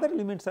 because other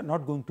elements are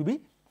not going to be,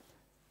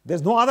 there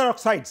is no other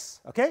oxides.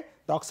 Okay?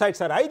 The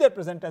oxides are either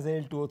present as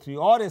Al2O3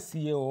 or as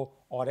CaO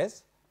or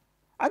as,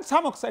 and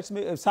some oxides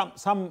may,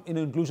 some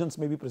inclusions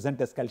may be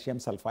present as calcium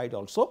sulfide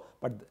also,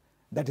 but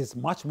that is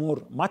much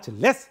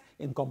less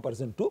in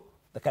comparison to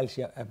the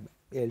calcium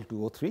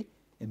Al2O3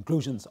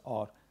 inclusions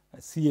or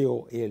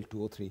CaO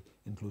Al2O3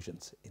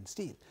 inclusions in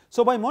steel.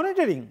 So, by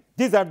monitoring,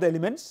 these are the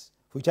elements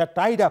which are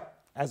tied up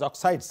as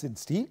oxides in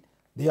steel.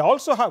 They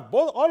also have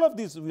all of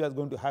these, we are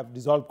going to have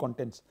dissolved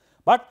contents,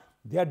 but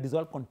their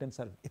dissolved contents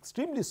are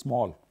extremely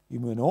small. You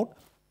may note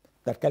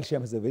that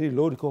calcium has a very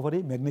low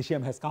recovery,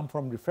 magnesium has come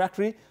from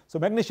refractory. So,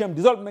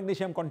 dissolved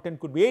magnesium content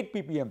could be 8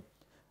 ppm,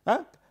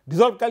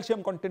 dissolved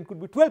calcium content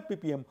could be 12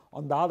 ppm.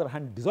 On the other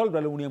hand, dissolved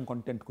aluminum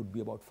content could be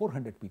about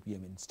 400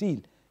 ppm in steel,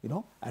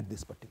 at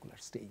this particular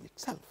stage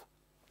itself.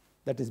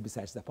 That is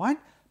besides the point,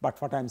 but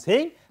what I am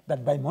saying,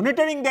 that by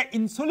monitoring the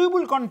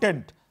insoluble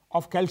content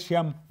of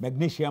calcium,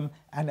 magnesium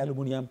and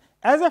aluminum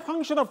as a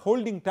function of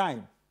holding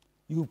time,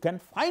 you can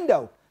find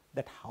out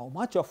that how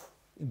much of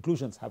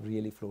inclusions have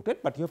really floated,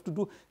 but you have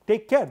to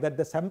take care that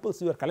the samples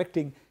you are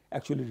collecting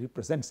actually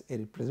represents a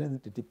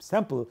representative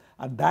sample,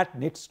 and that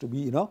needs to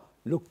be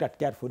looked at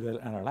carefully and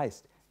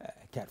analyzed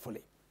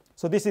carefully.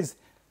 So, this is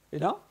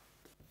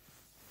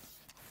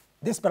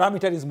this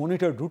parameter is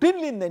monitored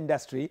routinely in the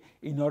industry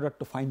in order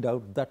to find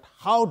out that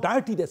how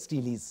dirty the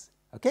steel is.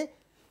 Okay?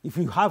 If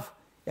you have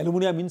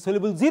aluminum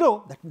insoluble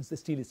 0, that means the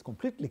steel is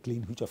completely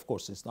clean, which of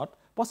course is not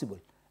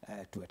possible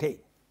to attain.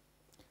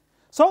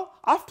 So,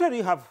 after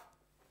you have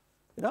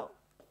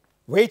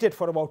waited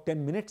for about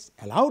 10 minutes,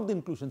 allowed the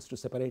inclusions to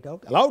separate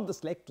out, allowed the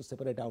slag to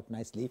separate out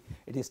nicely,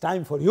 it is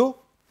time for you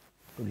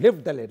to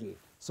lift the ladle.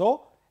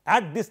 So,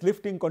 at this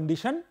lifting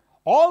condition,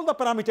 all the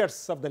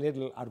parameters of the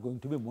ladle are going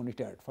to be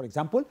monitored. For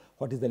example,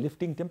 what is the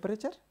lifting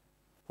temperature,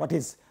 what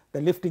is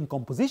the lifting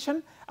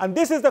composition, and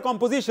this is the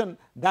composition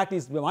that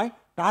is my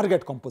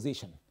target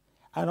composition.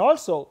 And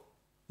also,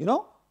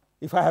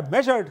 if I have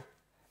measured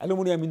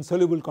aluminum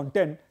insoluble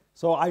content,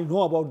 so I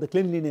know about the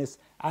cleanliness,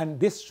 and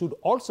this should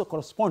also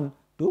correspond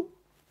to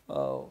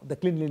the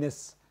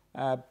cleanliness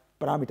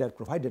parameter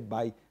provided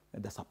by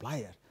the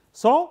supplier.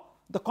 So,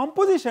 the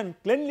composition,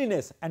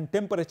 cleanliness and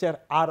temperature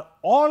are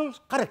all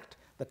correct.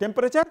 The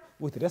temperature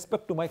with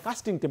respect to my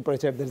casting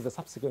temperature, there is the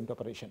subsequent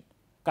operation.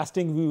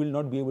 Casting we will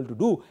not be able to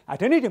do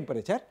at any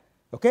temperature.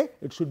 Okay?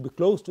 It should be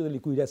close to the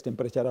liquidus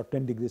temperature of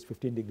 10 degrees,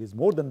 15 degrees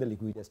more than the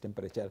liquidus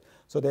temperature.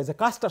 So, there is a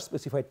caster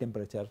specified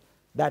temperature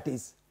that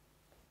is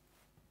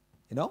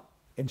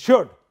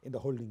ensured in the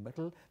holding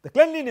metal. The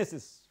cleanliness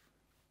is,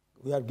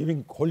 we are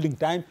giving holding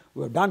time,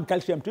 we have done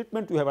calcium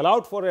treatment, we have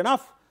allowed for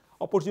enough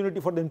opportunity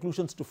for the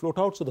inclusions to float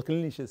out. So, the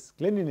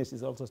cleanliness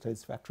is also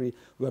satisfactory.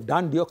 We have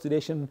done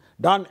deoxidation,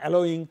 done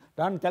alloying,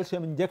 done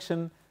calcium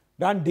injection,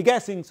 done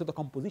degassing. So, the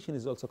composition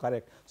is also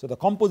correct. So, the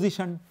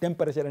composition,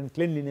 temperature and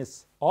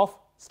cleanliness of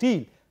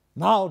steel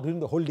now during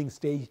the holding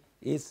stage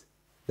is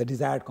the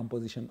desired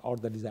composition or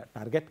the desired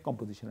target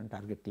composition and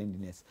target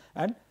cleanliness,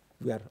 and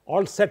we are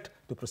all set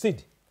to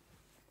proceed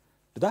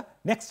to the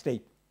next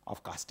stage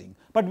of casting.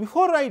 But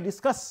before I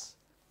discuss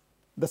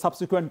the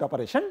subsequent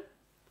operation,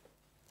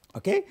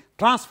 okay,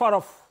 transfer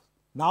of,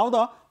 now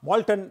the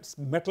molten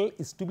metal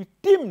is to be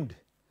tinned.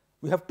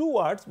 We have two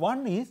words,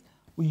 one is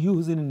we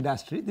use in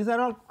industry, these are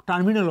all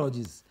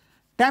terminologies.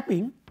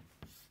 Tapping,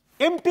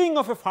 emptying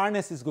of a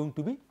furnace is going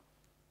to be,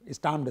 is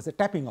termed as a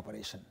tapping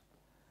operation.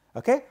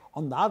 Okay.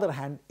 On the other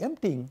hand,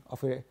 emptying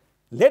of a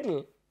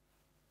ladle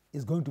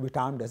is going to be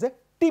termed as a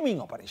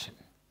timming operation.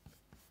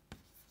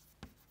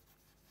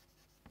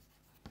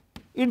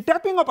 In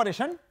tapping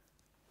operation,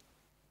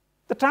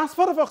 the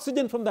transfer of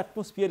oxygen from the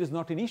atmosphere is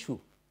not an issue,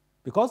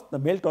 because the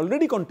melt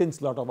already contains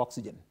a lot of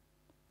oxygen,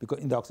 because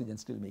in the oxygen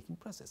steel making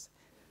process.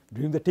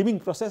 During the timming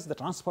process, the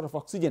transfer of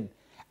oxygen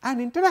and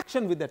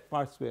interaction with the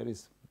atmosphere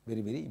is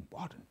very, very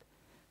important.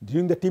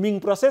 During the timming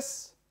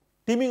process,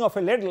 timming of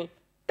a ladle,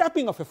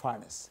 tapping of a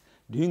furnace.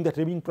 During the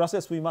timming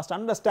process, we must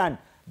understand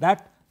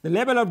that the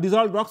level of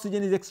dissolved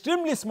oxygen is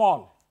extremely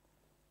small.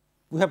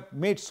 We have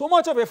made so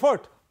much of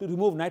effort to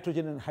remove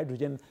nitrogen and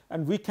hydrogen,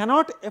 and we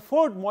cannot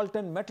afford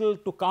molten metal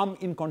to come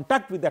in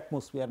contact with the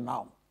atmosphere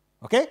now.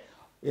 Okay?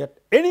 At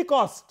any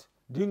cost,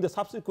 during the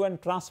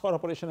subsequent transfer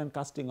operation and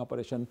casting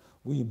operation,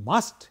 we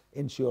must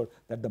ensure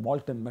that the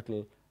molten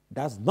metal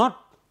does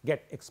not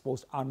get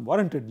exposed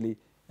unwarrantedly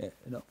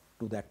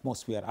to the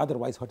atmosphere.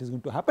 Otherwise, what is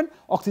going to happen?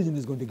 Oxygen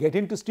is going to get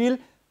into steel,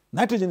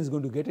 nitrogen is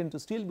going to get into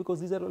steel,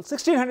 because these are all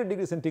 1600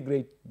 degree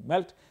centigrade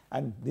melt,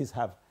 and these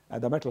have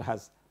the metal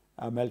has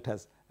melt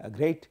has a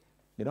great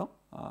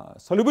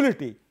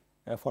solubility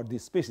for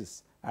these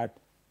species at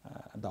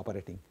the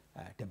operating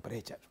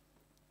temperature.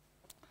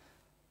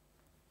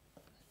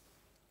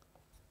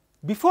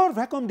 Before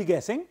vacuum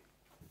degassing,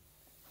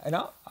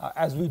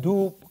 as we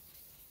do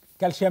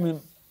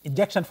calcium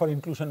injection for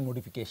inclusion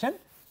modification,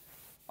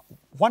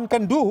 one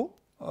can do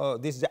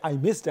this. I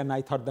missed, and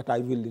I thought that I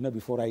will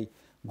before I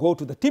go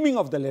to the timing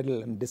of the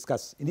ladle and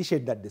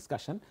initiate that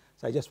discussion.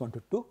 So, I just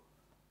wanted to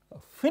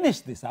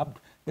finish this up,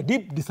 the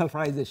deep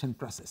desulfurization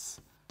process,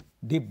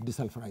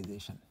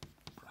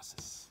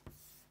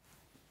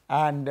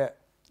 and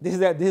this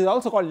is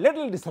also called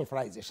ladle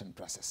desulfurization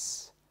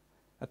process.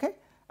 Okay,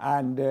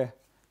 and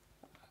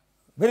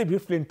very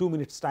briefly in 2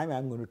 minutes time I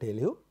am going to tell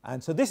you.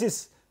 And so, this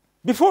is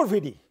before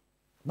VD,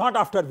 not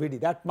after VD,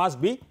 that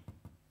must be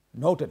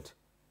noted.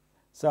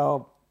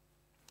 So,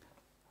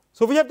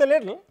 we have the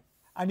ladle,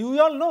 and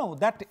you all know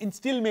that in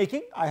steel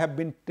making I have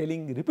been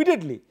telling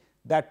repeatedly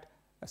that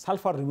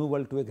sulfur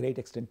removal to a great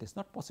extent is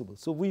not possible.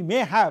 So, we may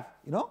have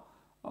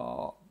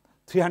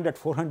 300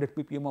 400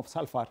 ppm of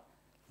sulfur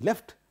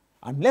left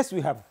unless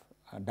we have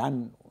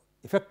done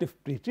effective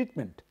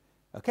pretreatment.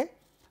 Okay.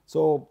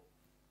 So,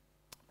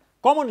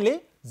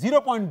 commonly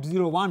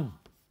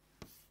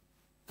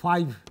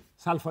 0.015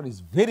 sulfur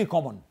is very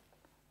common.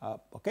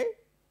 Okay.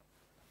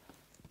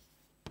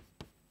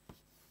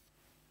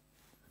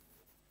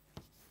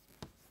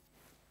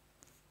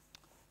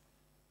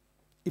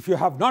 If you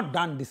have not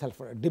done deep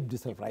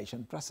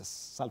desulfurization process,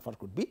 sulfur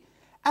could be,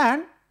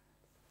 and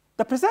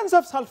the presence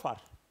of sulfur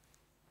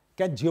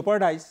can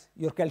jeopardize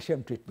your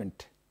calcium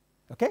treatment.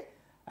 Okay.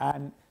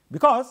 And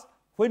because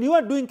when you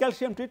are doing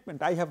calcium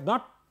treatment, I have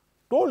not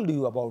told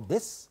you about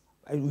this,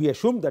 we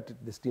assume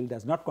that the steel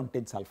does not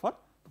contain sulfur,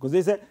 because there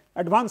is an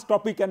advanced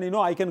topic, and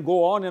I can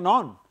go on, and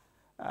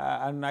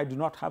I do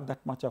not have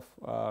that much of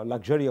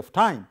luxury of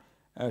time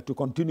to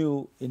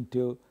continue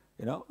into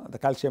the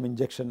calcium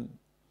injection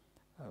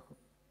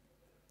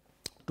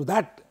to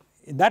that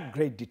in that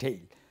great detail.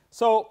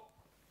 So,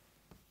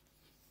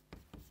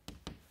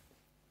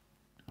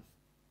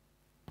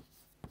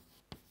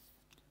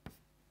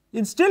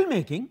 in steel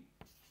making,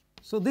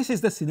 so this is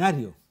the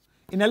scenario.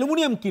 In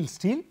aluminum kiln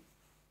steel,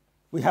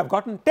 we have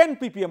gotten 10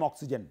 ppm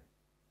oxygen,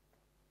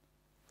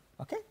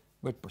 okay,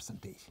 weight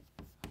percentage.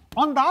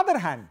 On the other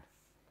hand,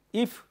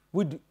 if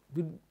we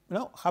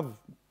have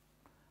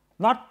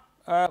not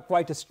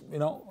quite a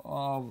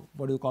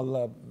what do you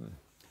call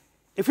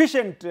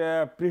efficient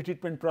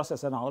pretreatment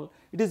process and all,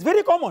 it is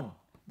very common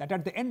that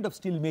at the end of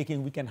steel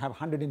making we can have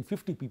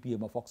 150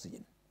 ppm of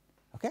oxygen.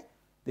 Okay.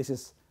 This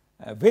is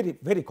very,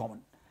 very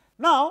common.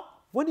 Now,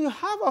 when you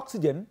have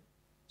oxygen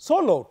so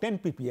low 10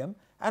 ppm,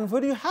 and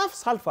when you have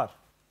sulfur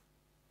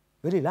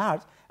very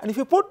large, and if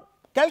you put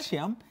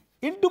calcium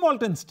into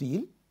molten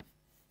steel,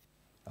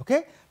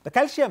 okay, the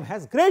calcium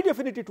has great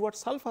affinity towards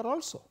sulfur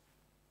also.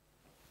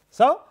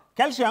 So,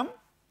 calcium,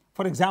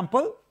 for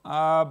example,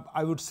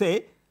 I would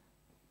say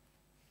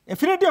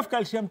affinity of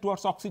calcium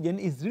towards oxygen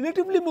is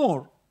relatively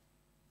more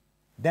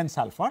than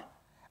sulfur,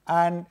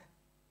 and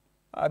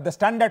the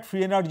standard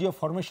free energy of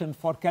formation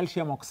for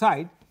calcium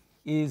oxide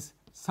is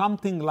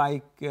something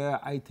like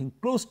I think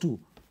close to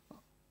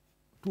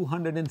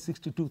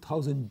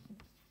 262,000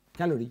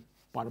 calorie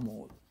per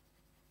mole,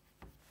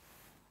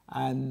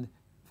 and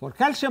for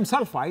calcium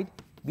sulfide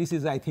this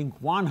is I think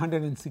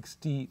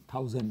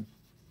 160,000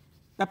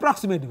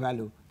 approximate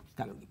value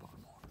calorie per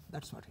mole,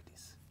 that is what it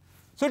is.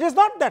 So, it is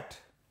not that.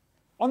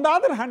 On the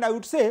other hand, I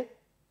would say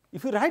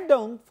if you write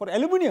down for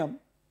aluminum,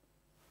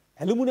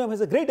 aluminum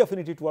has a great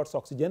affinity towards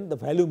oxygen, the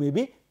value may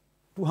be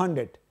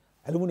 200.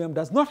 Aluminum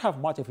does not have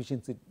much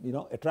efficiency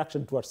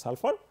attraction towards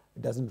sulfur,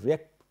 it does not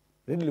react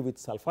readily with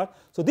sulfur.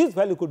 So, this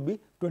value could be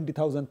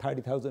 20,000,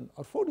 30,000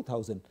 or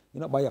 40,000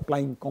 by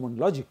applying common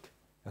logic.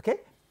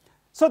 Okay.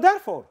 So,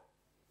 therefore,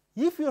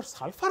 if your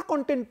sulfur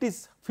content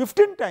is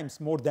 15 times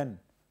more than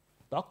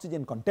the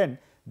oxygen content,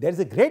 there is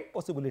a great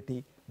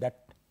possibility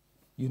that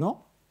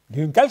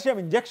during calcium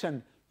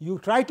injection you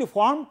try to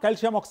form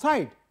calcium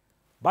oxide,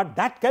 but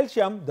that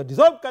calcium, the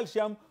dissolved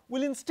calcium,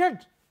 will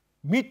instead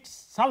meet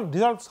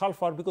dissolved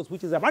sulfur, because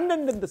which is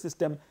abundant in the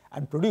system,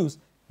 and produce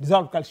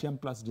dissolved calcium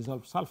plus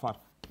dissolved sulfur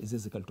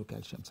is equal to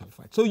calcium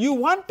sulfide. So, you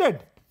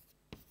wanted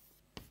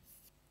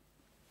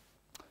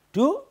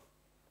to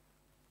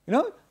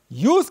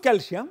use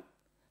calcium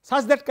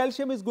such that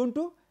calcium is going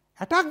to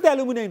attack the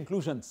alumina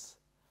inclusions,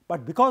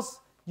 but because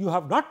you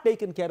have not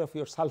taken care of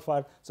your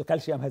sulfur, so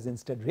calcium has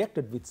instead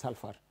reacted with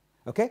sulfur,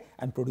 okay,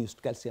 and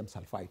produced calcium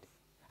sulfide.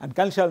 And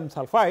calcium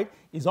sulfide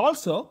is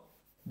also,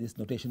 this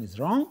notation is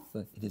wrong, so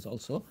it is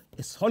also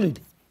a solid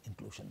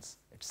inclusions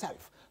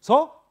itself.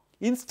 So,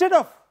 instead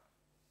of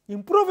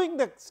improving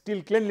the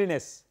steel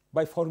cleanliness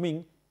by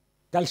forming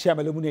calcium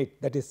aluminate,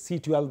 that is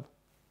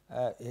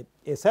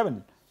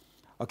C12A7,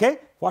 okay,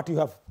 what you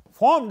have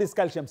formed is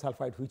calcium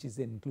sulfide, which is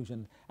an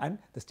inclusion, and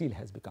the steel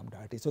has become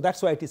dirty. So, that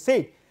is why it is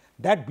said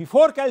that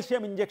before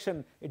calcium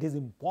injection it is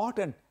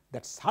important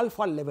that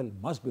sulfur level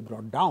must be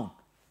brought down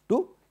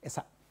to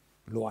a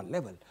lower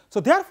level. So,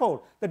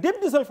 therefore, the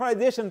deep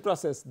desulfurization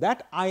process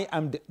that I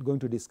am going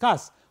to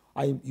discuss,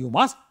 you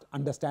must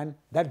understand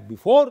that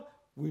before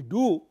we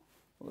do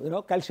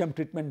calcium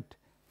treatment,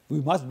 we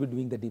must be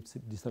doing the deep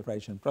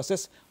desulfurization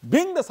process,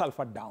 bring the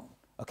sulfur down.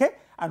 Okay?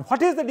 And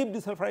what is the deep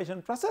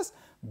desulfurization process?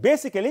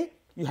 Basically,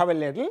 you have a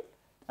ladle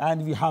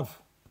and we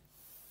have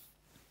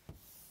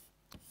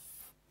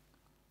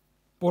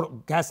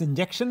gas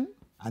injection,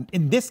 and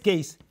in this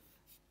case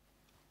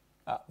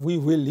we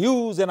will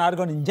use an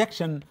argon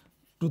injection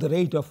to the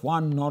rate of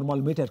 1 normal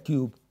meter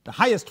cube, the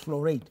highest flow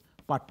rate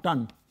per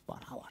ton per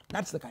hour.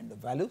 That is the kind of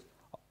value.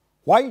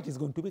 Why it is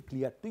going to be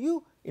clear to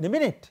you in a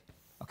minute.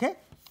 Okay?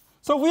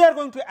 So, we are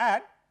going to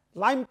add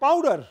lime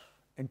powder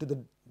into the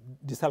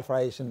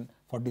desulfurization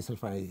for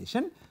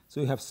desulfurization.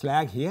 So, we have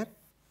slag here.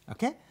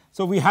 Okay?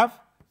 So, we have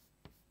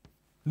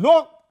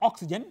low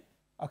oxygen.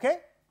 Okay?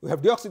 We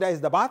have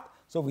deoxidized the bath.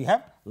 So, we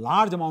have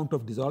large amount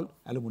of dissolved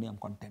aluminum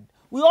content.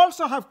 We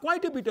also have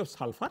quite a bit of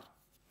sulfur,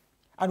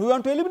 and we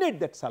want to eliminate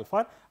that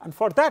sulfur, and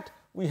for that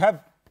we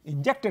have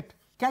injected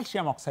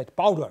calcium oxide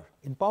powder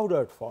in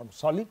powdered form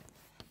solid.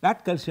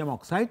 That calcium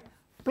oxide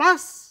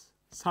plus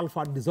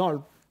sulfur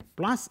dissolved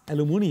plus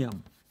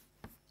aluminum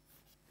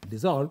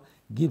dissolved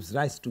gives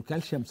rise to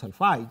calcium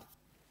sulfide,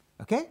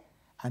 okay?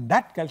 And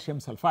that calcium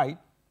sulfide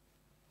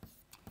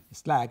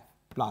slag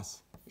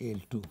plus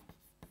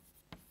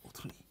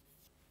Al2O3.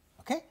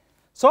 Okay?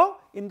 So,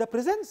 in the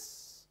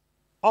presence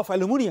of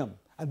aluminum,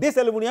 and this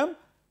aluminum,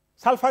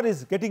 sulfur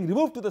is getting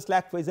removed to the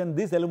slag phase, and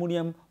this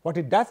aluminum, what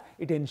it does,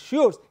 it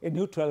ensures a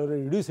neutral or a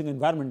reducing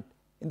environment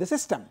in the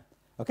system.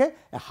 Okay?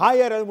 A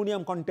higher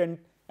aluminum content,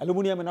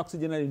 aluminum and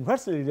oxygen are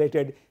inversely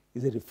related,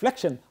 is a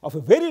reflection of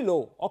a very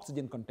low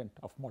oxygen content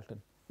of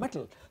molten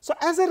metal. So,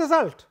 as a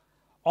result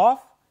of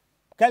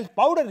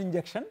powder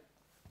injection,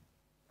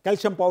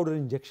 calcium powder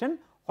injection,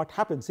 what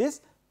happens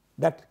is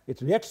that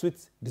it reacts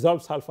with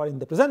dissolved sulfur in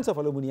the presence of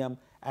aluminum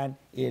and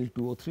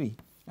Al2O3,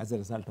 as a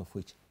result of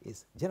which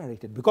is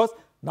generated, because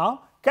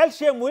now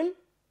calcium will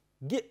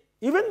give,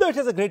 even though it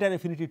has a greater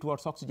affinity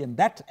towards oxygen,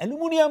 that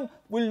aluminum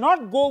will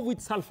not go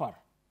with sulfur.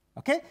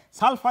 Okay?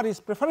 Sulfur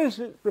is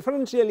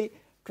preferentially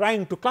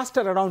trying to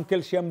cluster around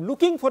calcium,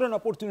 looking for an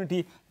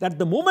opportunity that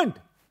the moment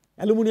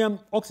aluminum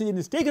oxygen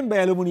is taken by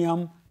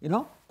aluminum,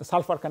 the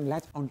sulfur can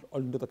latch on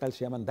into the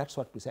calcium, and that is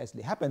what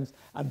precisely happens,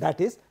 and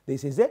that is,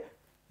 this is a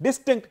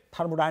distinct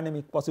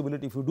thermodynamic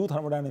possibility. If you do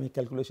thermodynamic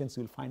calculations,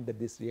 you will find that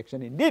this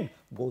reaction indeed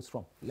goes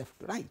from left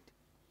to right.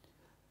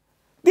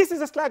 This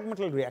is a slag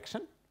metal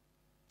reaction.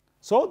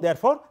 So,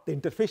 therefore, the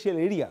interfacial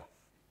area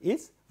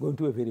is going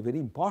to be very, very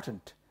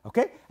important,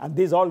 okay? And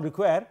these all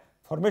require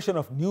formation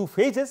of new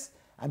phases,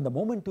 and the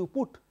moment you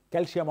put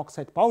calcium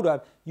oxide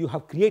powder, you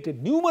have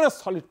created numerous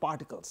solid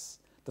particles.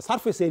 The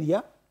surface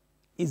area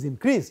is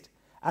increased,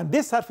 and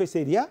this surface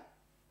area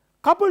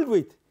coupled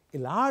with a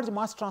large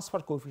mass transfer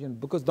coefficient,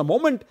 because the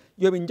moment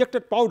you have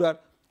injected powder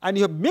and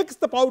you have mixed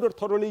the powder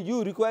thoroughly,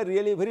 you require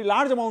really a very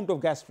large amount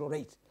of gas flow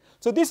rate.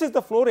 So, this is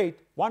the flow rate,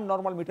 1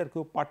 normal meter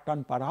cube per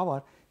ton per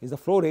hour is the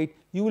flow rate.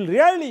 You will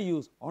rarely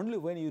use, only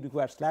when you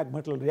require slag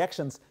metal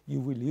reactions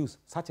you will use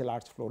such a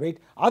large flow rate,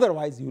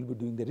 otherwise you will be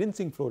doing the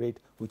rinsing flow rate,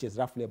 which is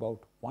roughly about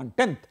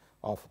 1/10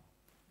 of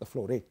the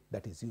flow rate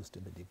that is used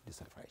in the deep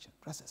desulfurization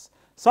process.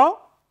 So,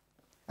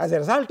 as a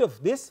result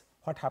of this,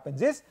 what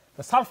happens is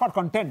the sulfur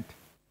content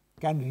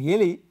can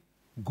really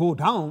go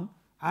down,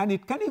 and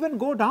it can even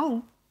go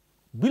down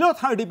below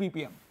 30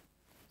 ppm.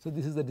 So,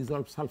 this is the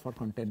dissolved sulfur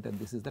content, and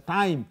this is the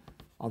time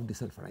of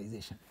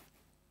desulfurization.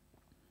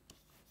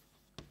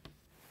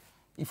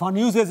 If one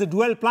uses a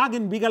dual plug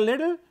in bigger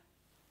ladle,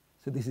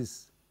 so this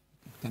is,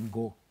 it can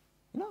go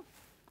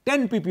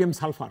 10 ppm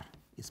sulfur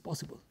is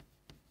possible,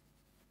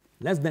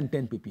 less than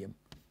 10 ppm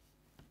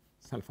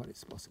sulfur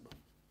is possible,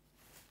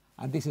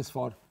 and this is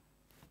for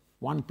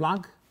 1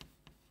 plug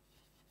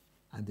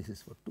and this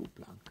is for 2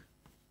 plug.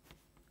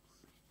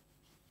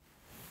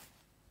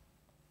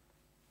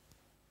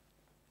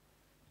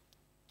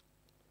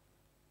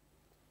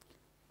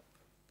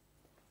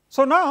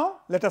 So,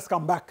 now let us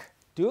come back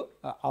to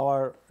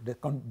our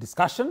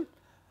discussion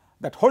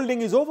that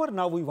holding is over.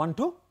 Now, we want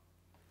to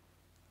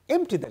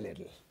empty the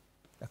ladle.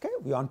 Okay?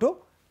 We want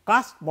to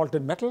cast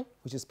molten metal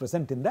which is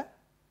present in the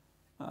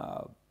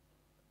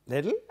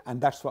ladle, and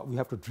that is what we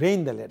have to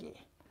drain the ladle.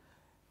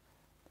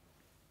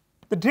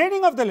 The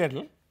draining of the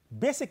ladle,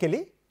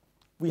 basically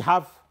we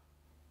have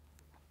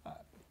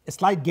a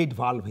slide gate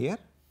valve here,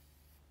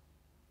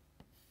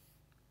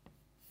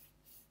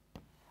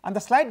 and the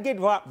slide gate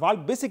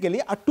valve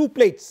basically are 2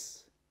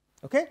 plates.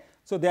 Okay?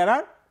 So, there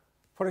are,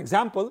 for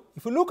example,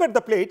 if you look at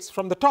the plates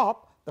from the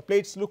top, the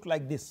plates look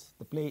like this.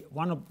 The plate,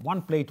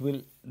 one plate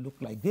will look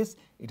like this.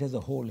 It has a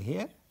hole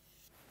here.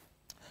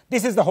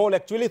 This is the hole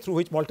actually through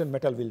which molten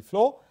metal will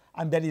flow,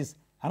 and there is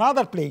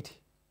another plate,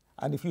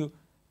 and if you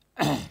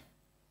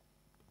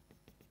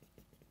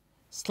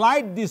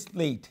slide this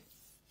plate,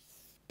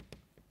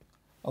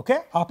 okay,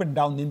 up and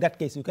down, in that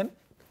case you can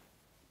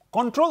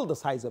control the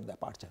size of the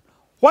aperture.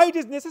 Why it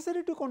is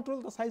necessary to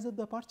control the size of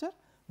the aperture?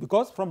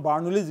 because from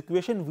Bernoulli's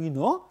equation we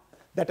know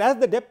that as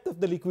the depth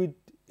of the liquid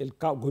is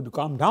going to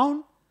come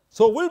down,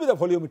 so will be the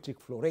volumetric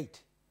flow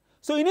rate.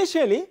 So,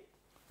 initially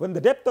when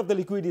the depth of the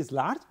liquid is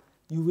large,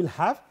 you will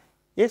have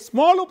a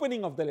small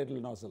opening of the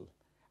ladle nozzle,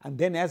 and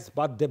then as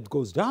bath depth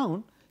goes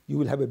down, you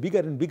will have a bigger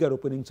and bigger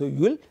opening. So, you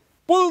will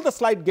pull the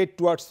slide gate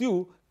towards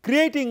you,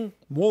 creating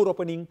more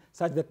opening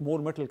such that more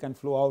metal can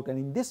flow out, and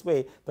in this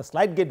way the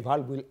slide gate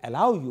valve will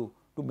allow you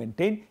to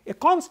maintain a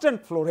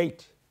constant flow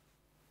rate,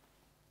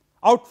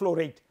 outflow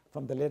rate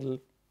from the ladle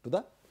to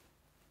the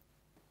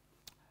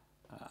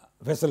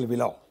vessel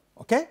below.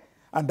 Okay?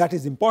 And that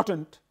is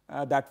important,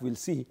 that we will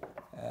see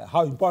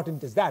how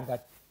important is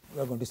that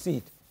we are going to see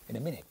it in a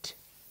minute.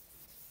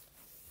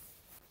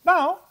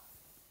 Now,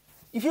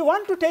 if you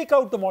want to take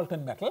out the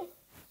molten metal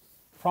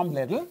from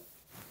ladle,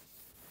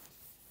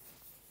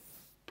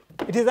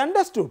 it is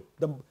understood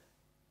the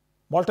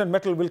molten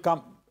metal will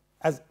come,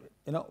 as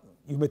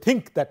you may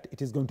think that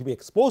it is going to be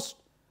exposed.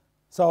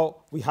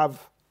 So, we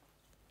have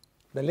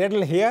the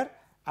ladle here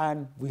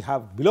and we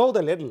have below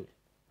the ladle,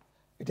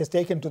 it is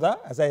taken to the,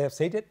 as I have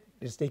stated,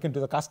 it is taken to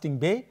the casting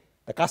bay.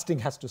 The casting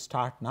has to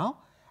start now,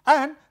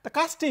 and the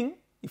casting,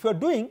 if you are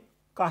doing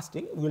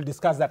casting, we will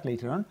discuss that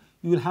later on,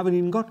 you will have an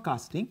ingot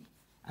casting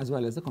as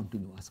well as a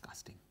continuous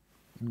casting,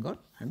 ingot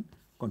and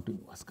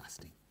continuous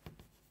casting.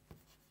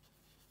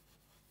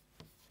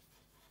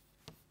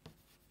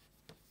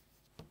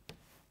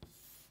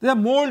 There are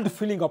mold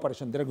filling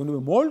operation. There are going to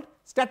be mold,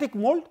 static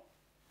mold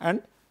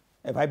and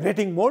a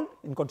vibrating mold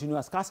in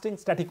continuous casting,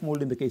 static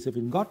mold in the case of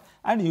ingot,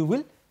 and you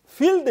will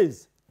fill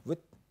this with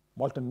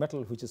molten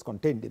metal which is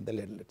contained in the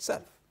ladle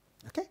itself.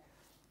 Okay.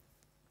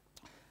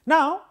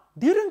 Now,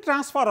 during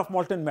transfer of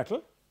molten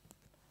metal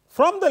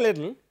from the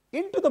ladle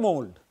into the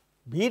mold,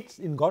 be it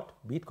ingot,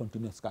 be it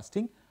continuous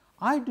casting,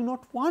 I do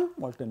not want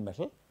molten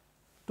metal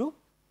to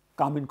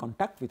come in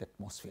contact with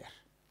atmosphere.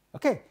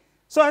 Okay.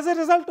 So, as a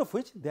result of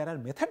which there are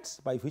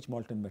methods by which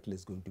molten metal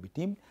is going to be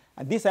teamed,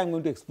 and this I am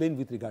going to explain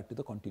with regard to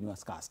the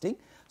continuous casting.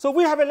 So,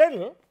 we have a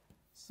ladle.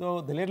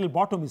 So, the ladle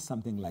bottom is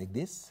something like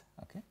this.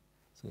 Okay.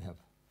 So, we have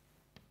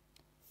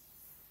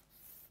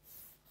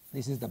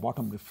this is the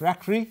bottom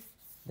refractory,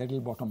 ladle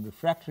bottom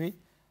refractory,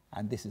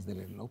 and this is the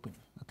ladle opening.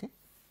 Okay.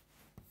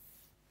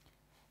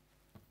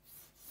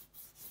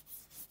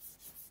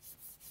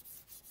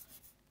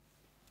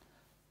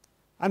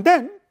 And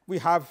then we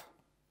have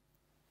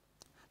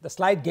the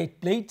slide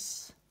gate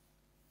plates,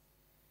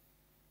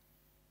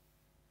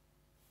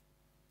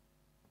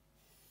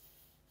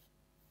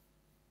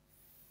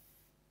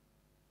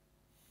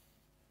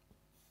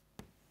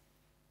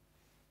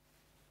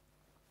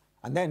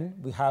 and then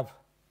we have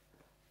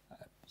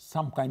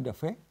some kind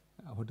of a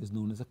what is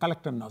known as a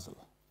collector nozzle.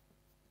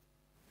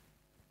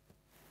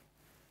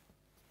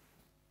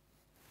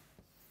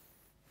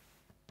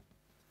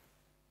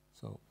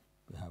 So,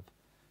 we have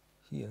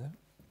here,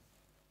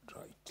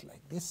 draw it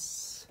like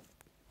this.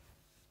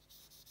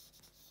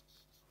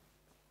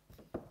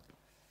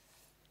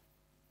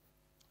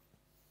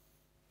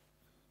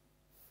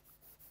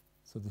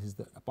 So, this is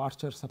the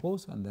aperture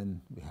suppose, and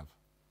then we have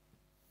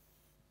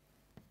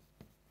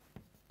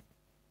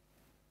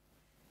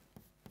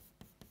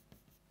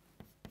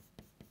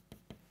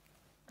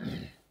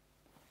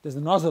there is a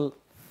nozzle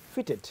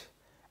fitted,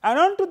 and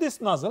onto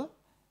this nozzle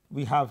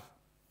we have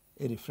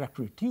a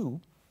refractory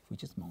tube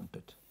which is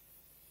mounted.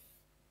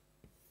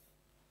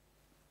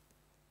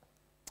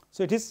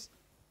 So, it is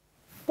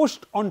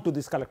pushed onto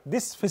this collector.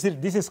 This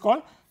is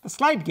called the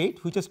slide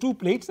gate, which has two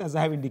plates as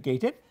I have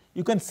indicated.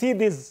 You can see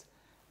this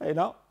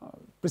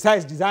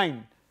precise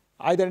design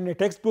either in a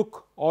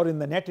textbook or in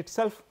the net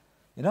itself,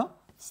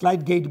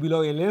 slide gate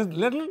below a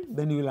ladle,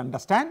 then you will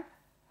understand,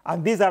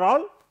 and these are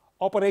all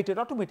operated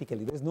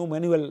automatically. There is no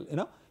manual,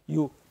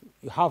 you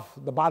have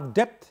the bath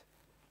depth.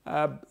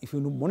 If you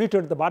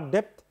monitor the bath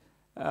depth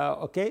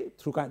okay,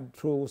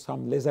 through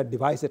some laser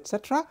device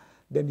etc.,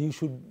 then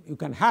you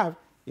can have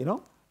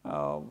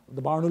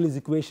the Bernoulli's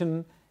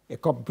equation, a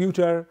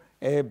computer,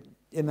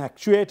 an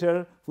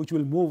actuator which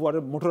will move, or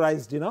a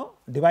motorized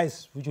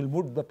device which will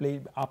move the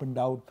plate up and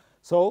down.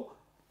 So,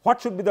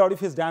 what should be the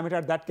orifice diameter,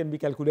 that can be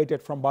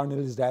calculated from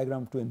Bernoulli's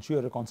diagram to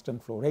ensure a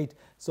constant flow rate.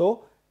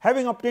 So,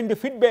 having obtained a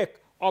feedback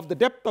of the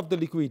depth of the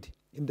liquid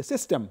in the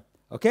system,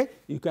 okay,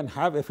 you can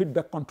have a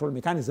feedback control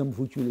mechanism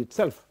which will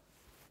itself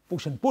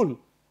push and pull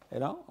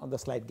on the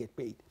slide gate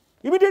plate.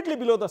 Immediately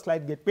below the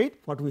slide gate plate,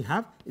 what we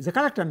have is a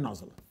collector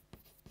nozzle,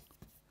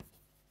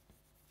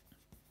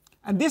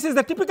 and this is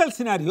the typical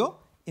scenario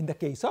in the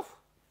case of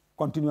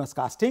continuous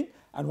casting,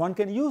 and one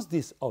can use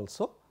this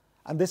also,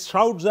 and these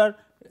shrouds are,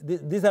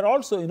 these are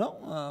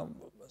also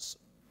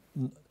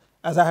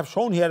as I have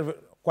shown here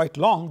quite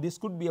long, this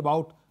could be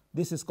about,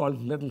 this is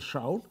called ladle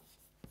shroud.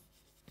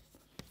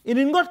 In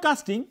ingot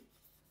casting,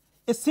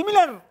 a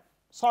similar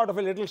sort of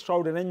a ladle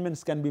shroud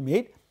arrangements can be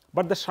made,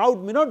 but the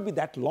shroud may not be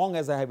that long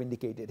as I have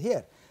indicated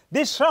here.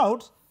 These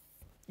shrouds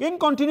in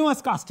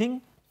continuous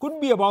casting could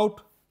be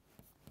about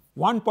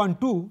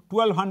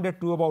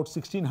 1200 to about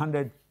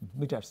 1600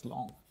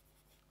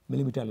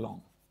 millimeter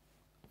long.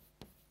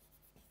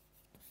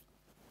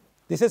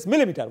 this is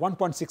millimeter,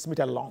 1.6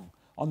 meter long.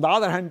 On the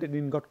other hand, in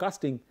ingot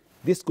casting,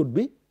 this could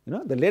be,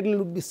 the ladle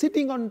would be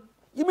sitting on,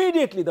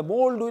 immediately the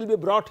mold will be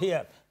brought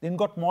here, the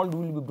ingot mold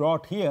will be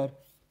brought here,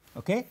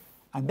 okay,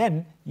 and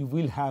then you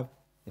will have,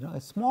 a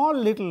small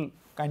little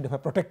kind of a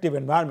protective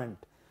environment.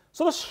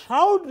 So, the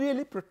shroud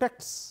really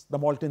protects the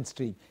molten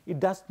stream. It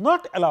does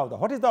not allow the,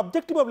 what is the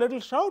objective of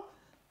ladle shroud?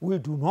 We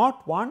do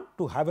not want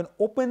to have an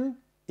open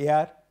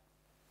air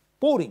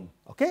pouring.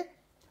 Okay.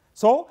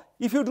 So,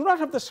 if you do not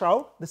have the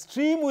shroud, the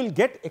stream will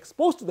get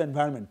exposed to the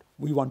environment.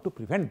 We want to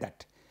prevent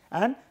that,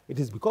 and it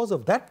is because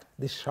of that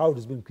this shroud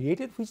has been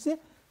created, which is a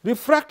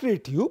refractory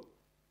tube.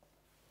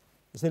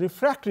 It is a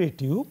refractory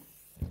tube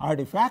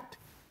artifact,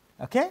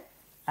 okay,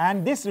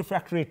 and this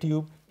refractory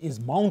tube is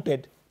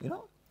mounted,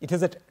 it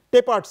has a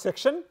tapered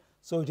section.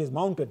 So, it is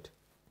mounted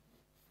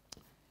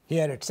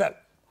here itself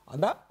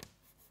on the,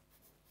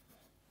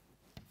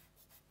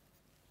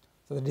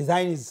 so the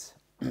design is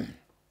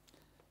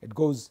it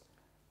goes,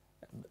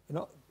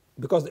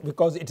 because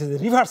it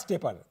is a reverse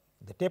taper,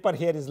 the taper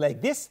here is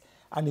like this,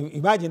 and you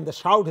imagine the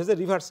shroud has a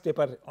reverse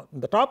taper on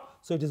the top.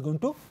 So, it is going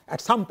to,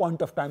 at some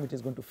point of time, it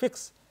is going to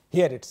fix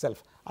here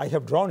itself. I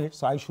have drawn it,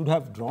 so I should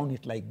have drawn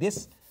it like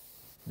this,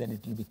 then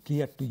it will be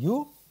clear to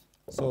you.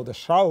 So, the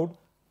shroud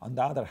on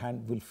the other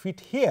hand will fit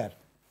here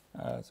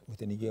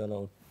with an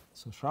yellow.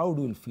 So, shroud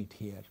will fit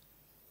here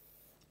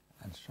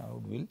and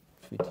shroud will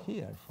fit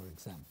here, for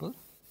example.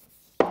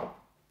 So,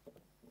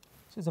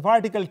 it is a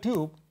vertical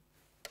tube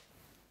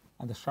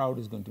and the shroud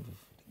is going to be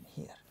fitting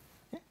here,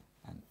 okay?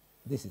 And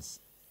this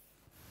is,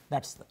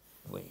 that is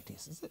the way it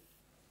is it?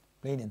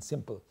 Plain and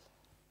simple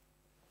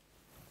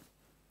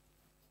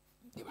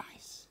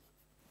device.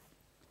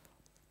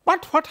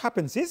 But what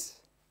happens is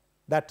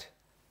that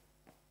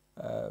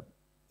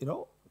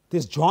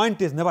this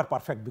joint is never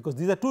perfect, because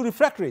these are two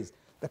refractories.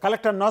 The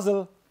collector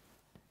nozzle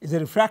is a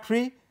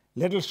refractory,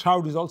 ladle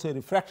shroud is also a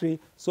refractory.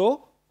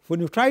 So, when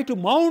you try to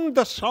mount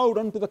the shroud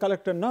onto the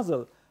collector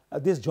nozzle,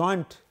 this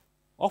joint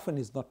often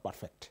is not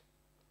perfect,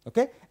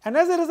 okay? And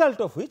as a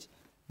result of which,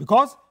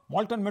 because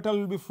molten metal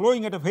will be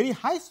flowing at a very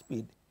high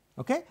speed,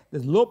 okay,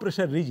 this low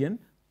pressure region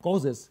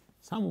causes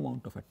some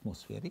amount of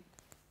atmospheric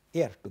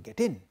air to get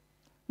in.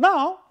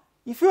 Now,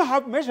 if you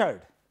have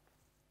measured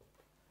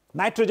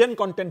nitrogen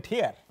content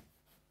here,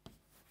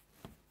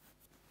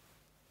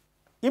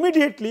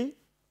 immediately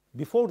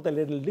before the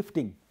ladle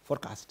lifting for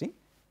casting,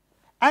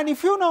 and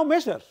if you now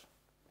measure,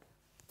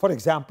 for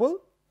example,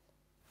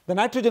 the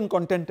nitrogen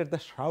content at the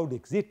shroud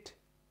exit,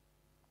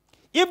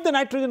 if the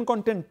nitrogen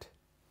content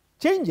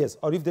changes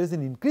or if there is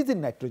an increase in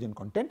nitrogen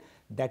content,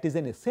 that is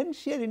an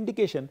essential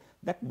indication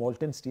that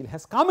molten steel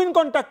has come in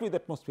contact with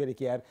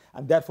atmospheric air,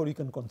 and therefore, you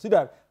can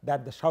consider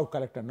that the shroud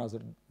collector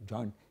nozzle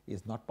joint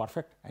is not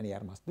perfect and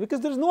air must, because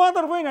there is no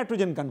other way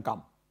nitrogen can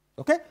come.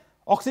 Okay?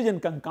 Oxygen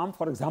can come,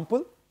 for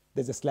example,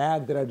 there is a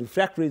slag, there are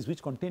refractories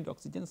which contain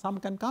oxygen, some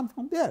can come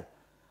from there.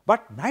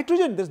 But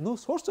nitrogen, there is no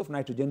source of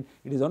nitrogen,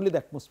 it is only the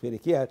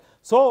atmospheric air.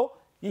 So,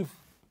 if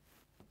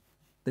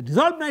the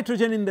dissolved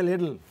nitrogen in the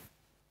ladle,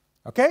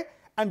 okay,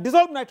 and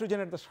dissolved nitrogen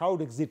at the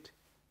shroud exit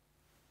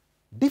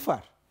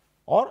differ,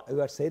 or I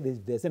would say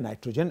there is a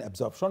nitrogen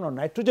absorption or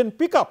nitrogen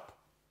pickup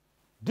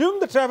during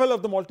the travel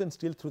of the molten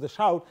steel through the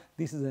shroud,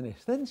 this is an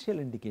essential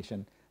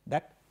indication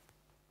that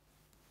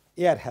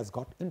air has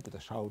got into the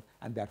shroud,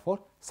 and therefore,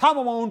 some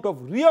amount of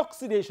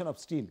reoxidation of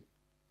steel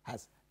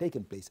has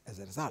taken place as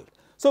a result.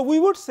 So, we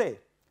would say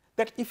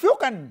that if you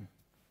can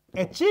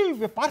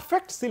achieve a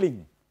perfect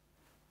sealing,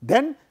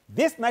 then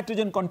this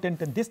nitrogen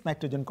content and this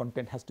nitrogen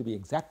content has to be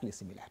exactly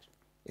similar,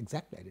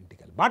 exactly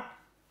identical. But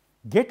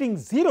getting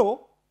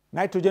 0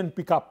 nitrogen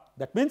pickup,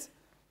 that means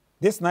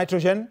this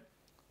nitrogen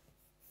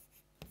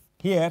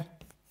here,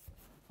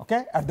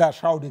 okay, at the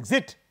shroud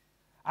exit,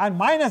 and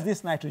minus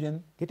this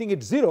nitrogen, getting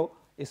it 0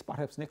 is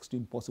perhaps next to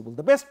impossible.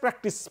 The best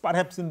practice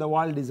perhaps in the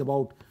world is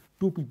about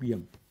 2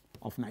 ppm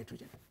of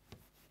nitrogen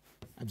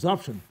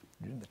absorption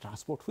during the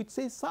transport, which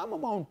says some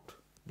amount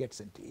gets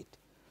into it.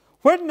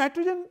 When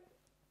nitrogen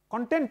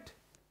content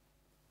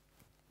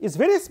is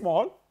very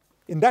small,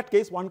 in that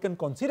case one can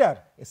consider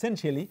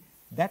essentially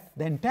that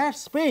the entire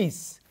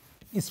space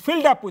is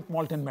filled up with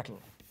molten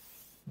metal,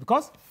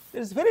 because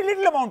there is very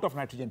little amount of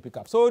nitrogen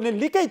pickup. So, in a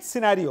leakage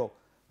scenario,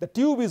 the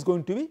tube is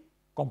going to be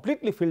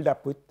completely filled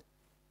up with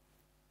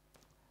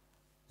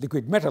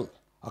liquid metal.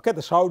 Okay,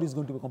 the shroud is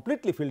going to be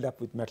completely filled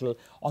up with metal.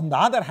 On the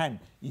other hand,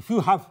 if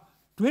you have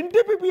 20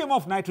 ppm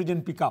of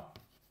nitrogen pickup,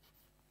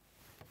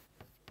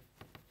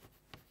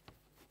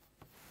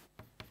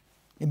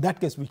 in that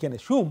case we can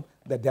assume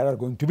that there are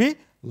going to be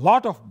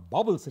lot of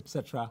bubbles,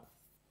 etc.,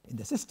 in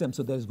the system.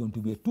 So, there is going to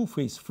be a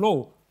two-phase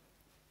flow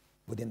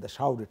within the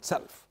shroud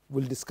itself.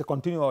 We will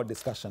continue our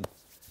discussion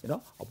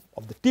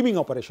of the teaming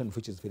operation,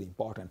 which is very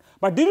important.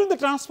 But during the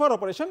transfer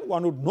operation,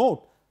 one would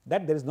note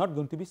that there is not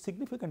going to be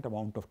significant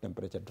amount of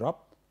temperature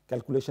drop.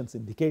 Calculations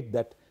indicate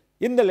that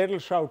in the ladle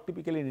shroud,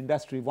 typically in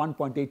industry,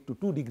 1.8 to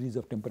 2 degrees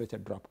of temperature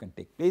drop can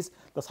take place.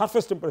 The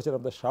surface temperature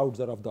of the shrouds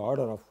are of the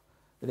order of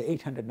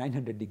 800,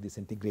 900 degrees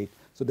centigrade.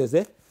 So, there is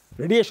a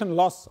radiation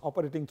loss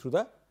operating through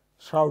the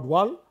shroud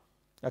wall,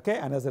 okay,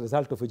 and as a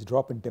result of which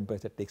drop in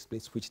temperature takes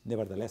place, which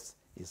nevertheless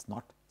is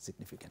not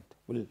significant.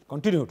 We will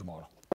continue tomorrow.